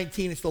Psalm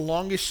 119, it's the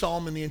longest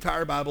psalm in the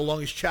entire Bible,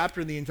 longest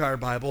chapter in the entire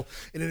Bible,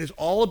 and it is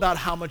all about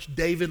how much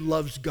David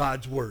loves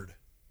God's word.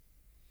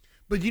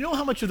 But do you know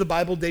how much of the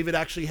Bible David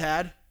actually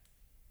had?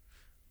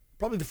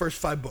 Probably the first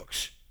 5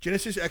 books.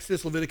 Genesis,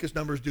 Exodus, Leviticus,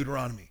 Numbers,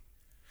 Deuteronomy.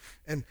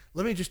 And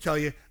let me just tell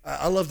you,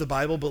 I love the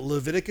Bible, but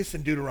Leviticus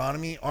and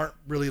Deuteronomy aren't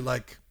really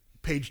like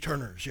page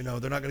turners. You know,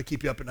 they're not going to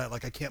keep you up at night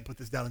like I can't put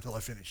this down until I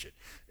finish it.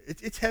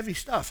 It's heavy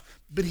stuff.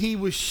 But he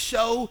was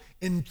so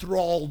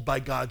enthralled by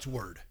God's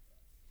word.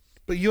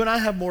 But you and I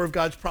have more of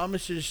God's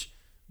promises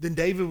than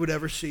David would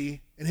ever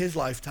see in his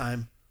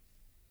lifetime.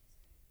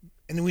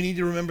 And we need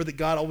to remember that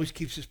God always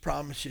keeps his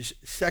promises.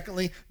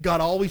 Secondly,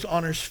 God always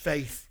honors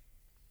faith.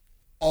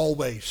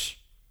 Always.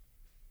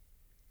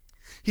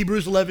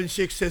 Hebrews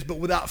 11:6 says, but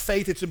without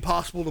faith it's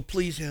impossible to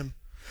please him.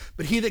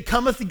 But he that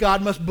cometh to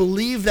God must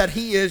believe that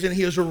he is, and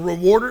he is a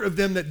rewarder of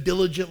them that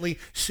diligently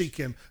seek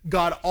him.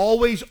 God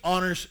always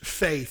honors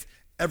faith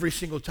every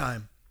single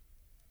time.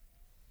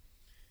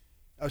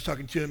 I was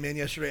talking to a man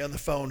yesterday on the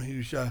phone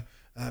who's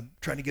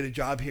trying to get a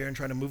job here and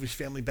trying to move his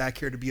family back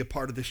here to be a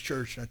part of this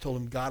church. And I told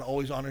him, God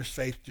always honors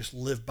faith. Just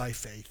live by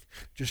faith.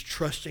 Just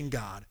trust in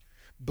God.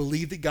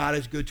 Believe that God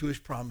is good to his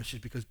promises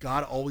because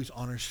God always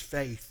honors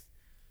faith.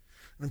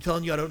 And I'm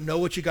telling you, I don't know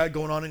what you got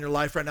going on in your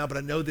life right now, but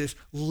I know this.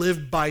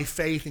 Live by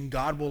faith and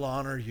God will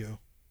honor you.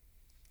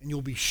 And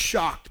you'll be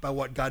shocked by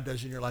what God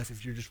does in your life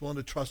if you're just willing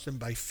to trust him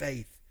by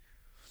faith.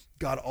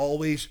 God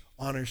always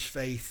honors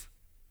faith.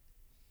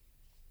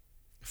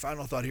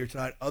 Final thought here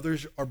tonight,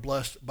 others are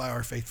blessed by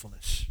our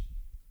faithfulness.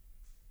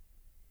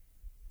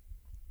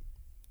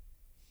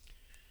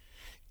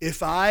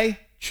 If I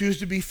choose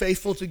to be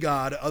faithful to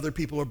God, other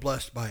people are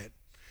blessed by it.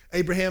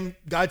 Abraham,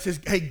 God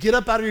says, hey, get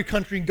up out of your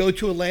country and go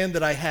to a land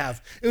that I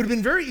have. It would have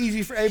been very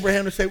easy for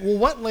Abraham to say, well,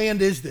 what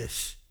land is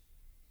this?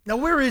 Now,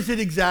 where is it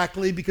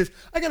exactly? Because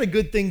I got a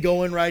good thing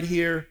going right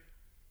here.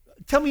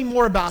 Tell me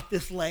more about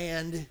this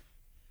land.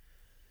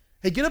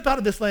 Hey, get up out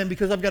of this land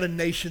because I've got a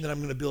nation that I'm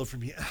going to build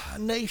from you. A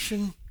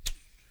nation?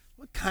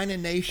 What kind of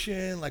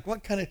nation? Like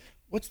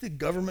what's the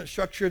government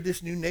structure of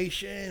this new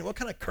nation? What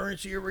kind of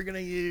currency are we going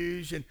to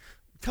use? And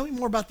tell me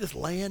more about this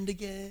land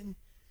again.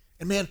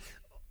 And man,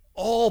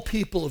 all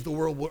people of the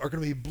world are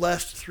going to be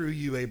blessed through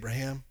you,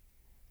 Abraham.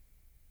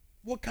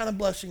 What kind of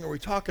blessing are we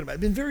talking about?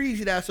 It's been very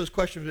easy to ask those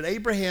questions, but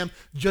Abraham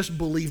just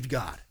believed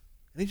God.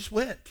 And he just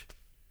went.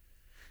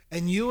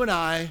 And you and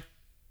I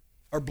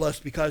are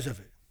blessed because of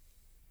it.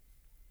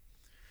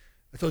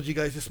 I told you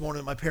guys this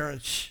morning that my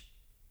parents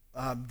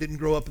didn't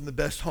grow up in the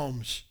best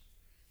homes.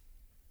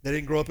 They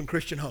didn't grow up in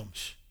Christian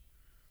homes.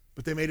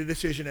 But they made a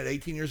decision at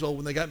 18 years old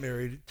when they got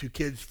married, 2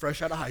 kids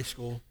fresh out of high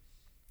school,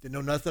 didn't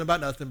know nothing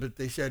about nothing, but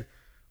they said,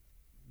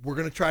 we're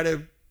going to try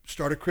to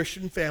start a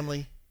Christian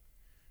family,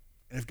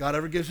 and if God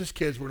ever gives us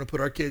kids, we're going to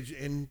put our kids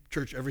in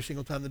church every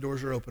single time the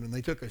doors are open. And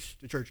they took us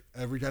to church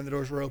every time the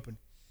doors were open.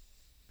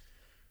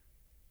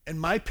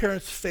 And my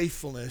parents'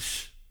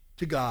 faithfulness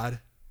to God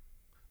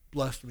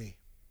blessed me.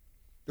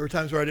 There were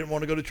times where I didn't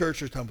want to go to church.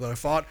 There were times that I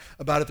fought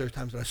about it. There were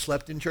times that I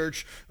slept in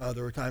church.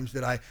 There were times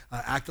that I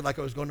acted like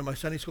I was going to my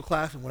Sunday school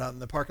class and went out in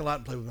the parking lot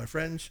and played with my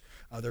friends.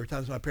 There were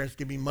times when my parents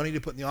gave me money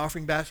to put in the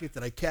offering basket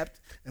that I kept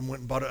and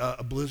went and bought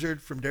a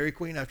Blizzard from Dairy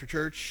Queen after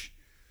church.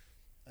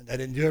 And I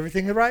didn't do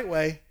everything the right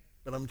way,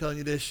 but I'm telling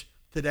you this,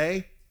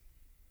 today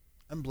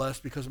I'm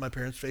blessed because of my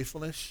parents'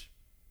 faithfulness.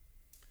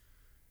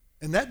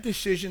 And that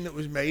decision that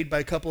was made by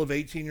a couple of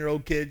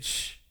 18-year-old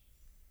kids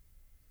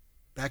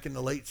back in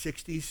the late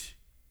 60s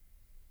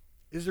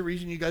is the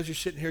reason you guys are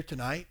sitting here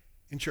tonight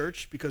in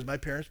church, because my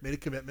parents made a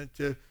commitment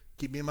to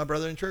keep me and my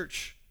brother in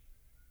church.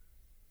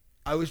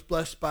 I was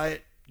blessed by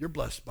it. You're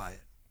blessed by it.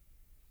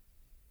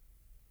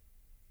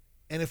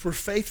 And if we're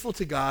faithful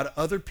to God,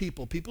 other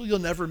people you'll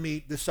never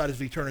meet this side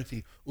of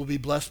eternity, will be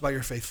blessed by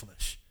your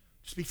faithfulness.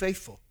 Just be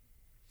faithful.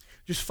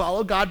 Just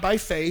follow God by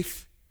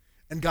faith,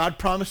 and God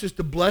promises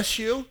to bless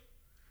you,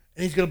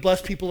 and he's going to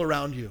bless people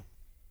around you.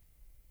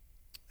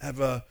 I have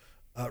a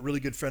really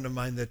good friend of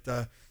mine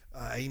that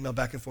I email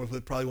back and forth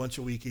with probably once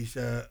a week. He's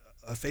a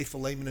a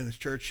faithful layman in his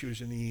church. He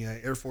was in the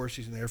Air Force.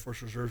 He's in the Air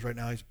Force Reserves right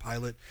now. He's a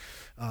pilot.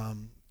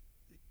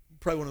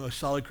 Probably one of the most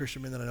solid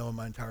Christian men that I know in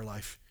my entire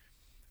life.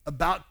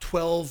 About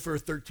 12 or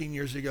 13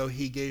 years ago,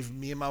 he gave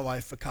me and my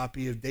wife a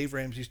copy of Dave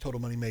Ramsey's Total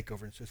Money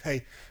Makeover and says,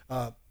 hey,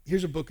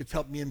 here's a book that's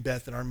helped me and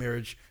Beth in our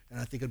marriage, and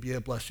I think it'll be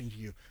a blessing to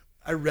you.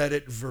 I read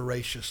it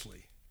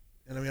voraciously.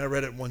 And I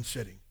read it in one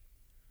sitting.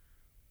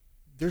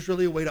 There's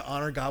really a way to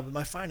honor God with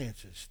my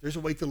finances. There's a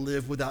way to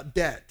live without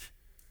debt.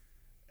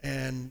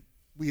 And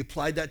we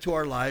applied that to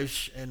our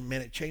lives, and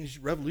man, it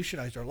changed,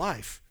 revolutionized our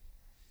life.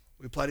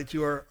 We applied it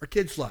to our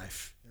kids'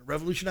 life. It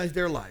revolutionized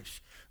their lives.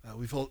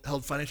 We've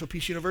held Financial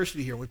Peace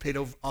University here. We paid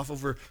off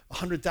over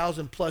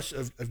 $100,000 plus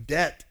of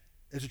debt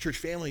as a church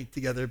family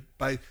together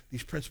by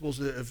these principles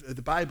of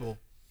the Bible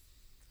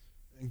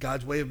and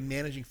God's way of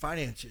managing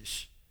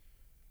finances.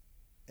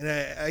 And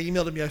I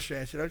emailed him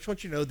yesterday. I said, I just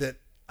want you to know that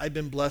I've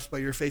been blessed by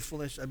your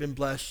faithfulness. I've been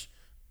blessed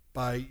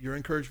by your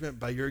encouragement,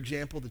 by your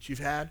example that you've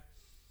had.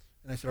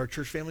 And I said, our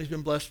church family's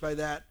been blessed by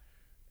that.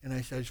 And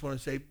I said, I just want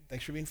to say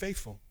thanks for being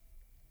faithful.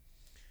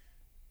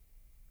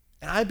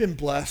 And I've been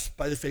blessed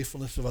by the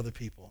faithfulness of other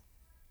people.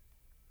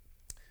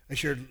 I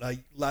shared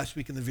last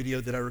week in the video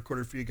that I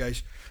recorded for you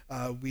guys,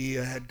 we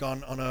had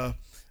gone on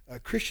a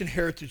Christian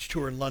heritage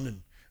tour in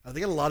London. They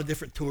got a lot of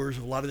different tours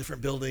of a lot of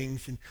different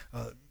buildings and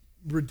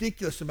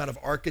ridiculous amount of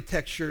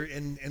architecture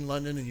in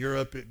London and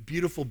Europe,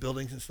 beautiful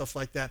buildings and stuff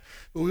like that.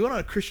 But we went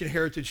on a Christian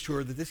heritage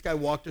tour that this guy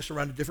walked us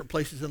around to different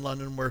places in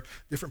London where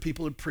different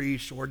people had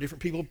preached, or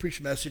different people had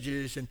preached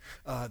messages and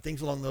things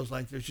along those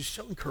lines. It was just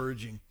so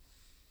encouraging.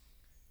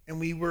 And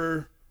we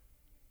were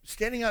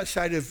standing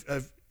outside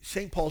of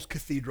St. Paul's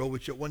Cathedral,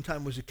 which at one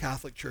time was a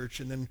Catholic church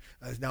and then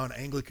is now an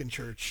Anglican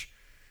church.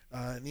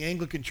 And the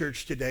Anglican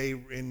church today,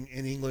 in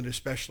England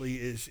especially,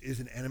 is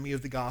an enemy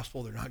of the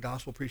gospel. They're not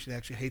gospel preaching. They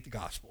actually hate the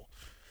gospel.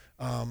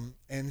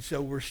 And so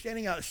we're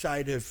standing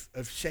outside of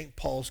St.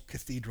 Paul's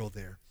Cathedral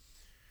there.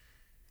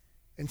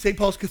 And St.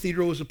 Paul's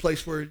Cathedral was a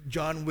place where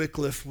John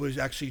Wycliffe was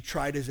actually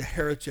tried as a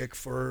heretic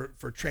for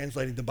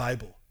translating the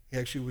Bible. He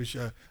actually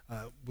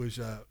was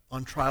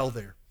on trial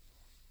there.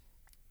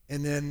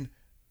 And then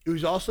it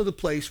was also the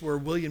place where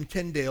William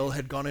Tyndale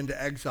had gone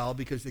into exile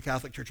because the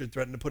Catholic Church had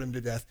threatened to put him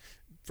to death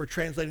for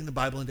translating the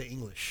Bible into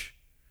English.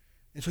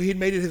 And so he had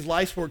made it his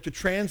life's work to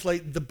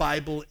translate the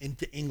Bible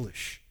into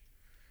English.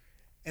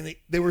 And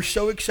they were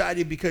so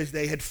excited because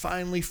they had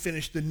finally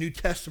finished the New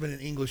Testament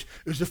in English.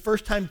 It was the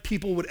first time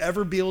people would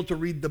ever be able to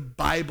read the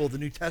Bible, the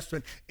New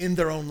Testament, in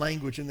their own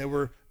language, and they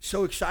were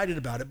so excited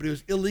about it, but it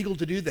was illegal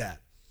to do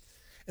that.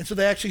 And so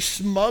they actually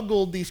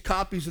smuggled these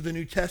copies of the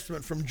New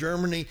Testament from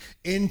Germany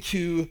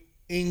into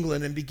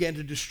England and began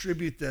to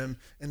distribute them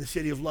in the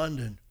city of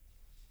London.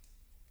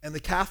 And the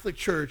Catholic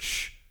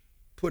Church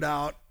put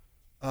out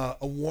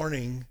a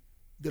warning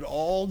that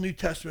all New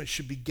Testaments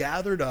should be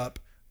gathered up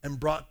and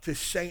brought to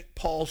St.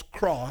 Paul's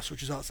Cross,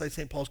 which is outside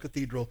St. Paul's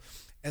Cathedral,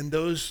 and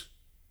those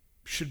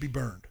should be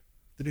burned,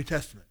 the New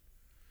Testament,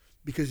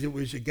 because it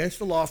was against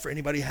the law for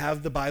anybody to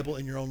have the Bible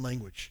in your own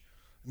language.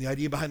 And the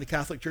idea behind the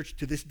Catholic Church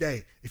to this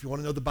day, if you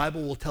want to know the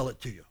Bible, we'll tell it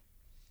to you.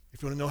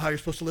 If you want to know how you're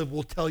supposed to live,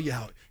 we'll tell you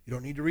how. You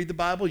don't need to read the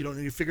Bible. You don't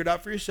need to figure it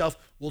out for yourself.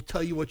 We'll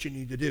tell you what you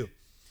need to do.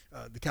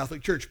 The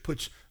Catholic Church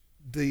puts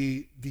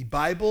the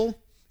Bible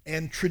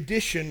and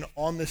tradition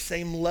on the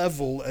same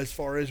level as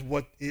far as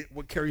what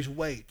carries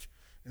weight.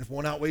 And if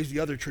one outweighs the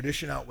other,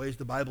 tradition outweighs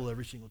the Bible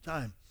every single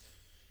time.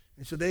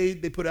 And so they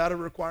put out a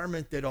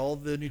requirement that all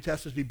the New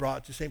Testaments be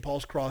brought to St.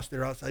 Paul's Cross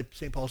there outside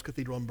St. Paul's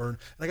Cathedral and burned.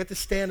 And I got to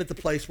stand at the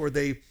place where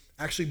they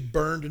actually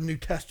burned New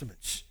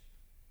Testaments.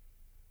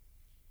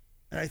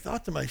 And I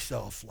thought to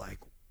myself, like,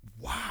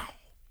 wow.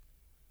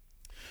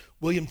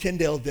 William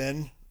Tyndale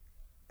then,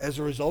 as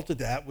a result of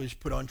that, was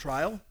put on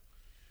trial,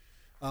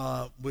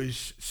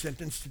 was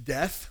sentenced to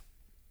death,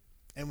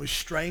 and was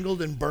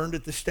strangled and burned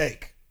at the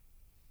stake.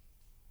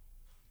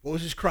 What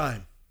was his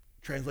crime?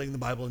 Translating the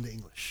Bible into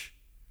English.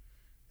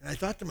 And I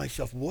thought to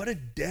myself, what a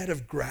debt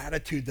of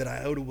gratitude that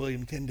I owe to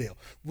William Tyndale.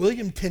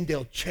 William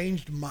Tyndale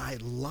changed my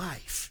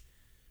life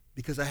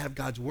because I have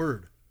God's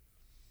word.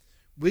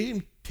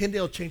 William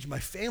Tyndale changed my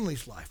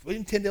family's life.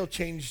 William Tyndale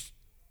changed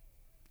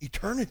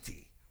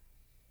eternity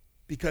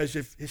because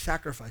of his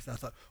sacrifice. And I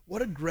thought,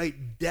 what a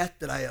great debt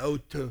that I owe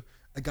to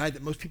a guy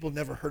that most people have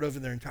never heard of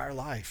in their entire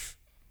life.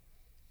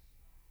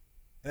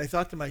 And I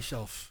thought to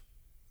myself,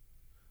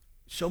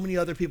 so many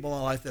other people in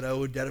my life that I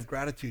owe a debt of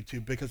gratitude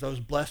to because I was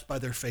blessed by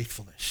their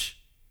faithfulness.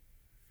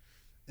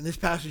 In this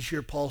passage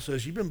here, Paul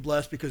says, you've been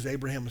blessed because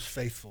Abraham was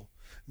faithful,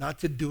 not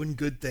to doing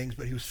good things,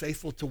 but he was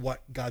faithful to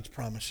what God's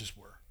promises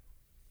were.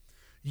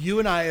 You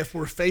and I, if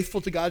we're faithful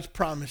to God's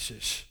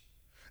promises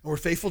and we're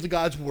faithful to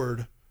God's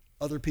word,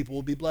 other people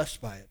will be blessed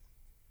by it.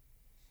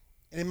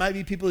 And it might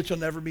be people that you'll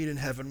never meet in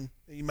heaven.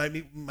 You might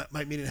meet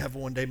in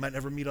heaven one day, might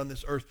never meet on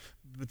this earth,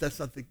 but that's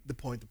not the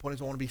point. The point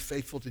is I want to be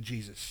faithful to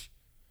Jesus.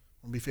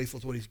 I want to be faithful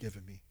to what he's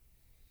given me.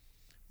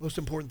 Most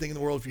important thing in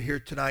the world, if you're here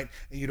tonight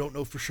and you don't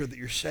know for sure that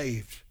you're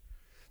saved,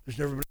 there's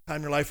never been a time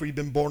in your life where you've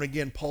been born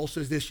again. Paul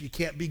says this, you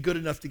can't be good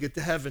enough to get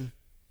to heaven.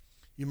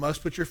 You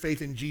must put your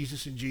faith in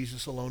Jesus and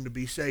Jesus alone to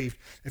be saved.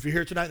 If you're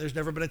here tonight and there's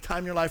never been a time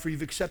in your life where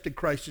you've accepted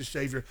Christ as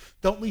Savior,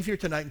 don't leave here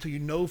tonight until you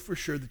know for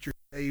sure that you're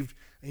saved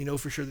and you know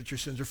for sure that your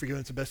sins are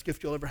forgiven. It's the best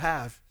gift you'll ever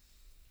have.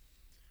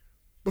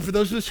 But for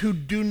those of us who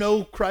do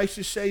know Christ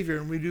as Savior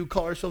and we do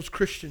call ourselves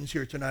Christians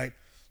here tonight,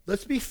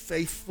 let's be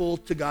faithful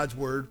to God's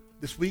word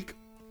this week,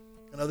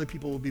 and other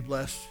people will be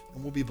blessed,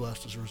 and we'll be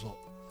blessed as a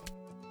result.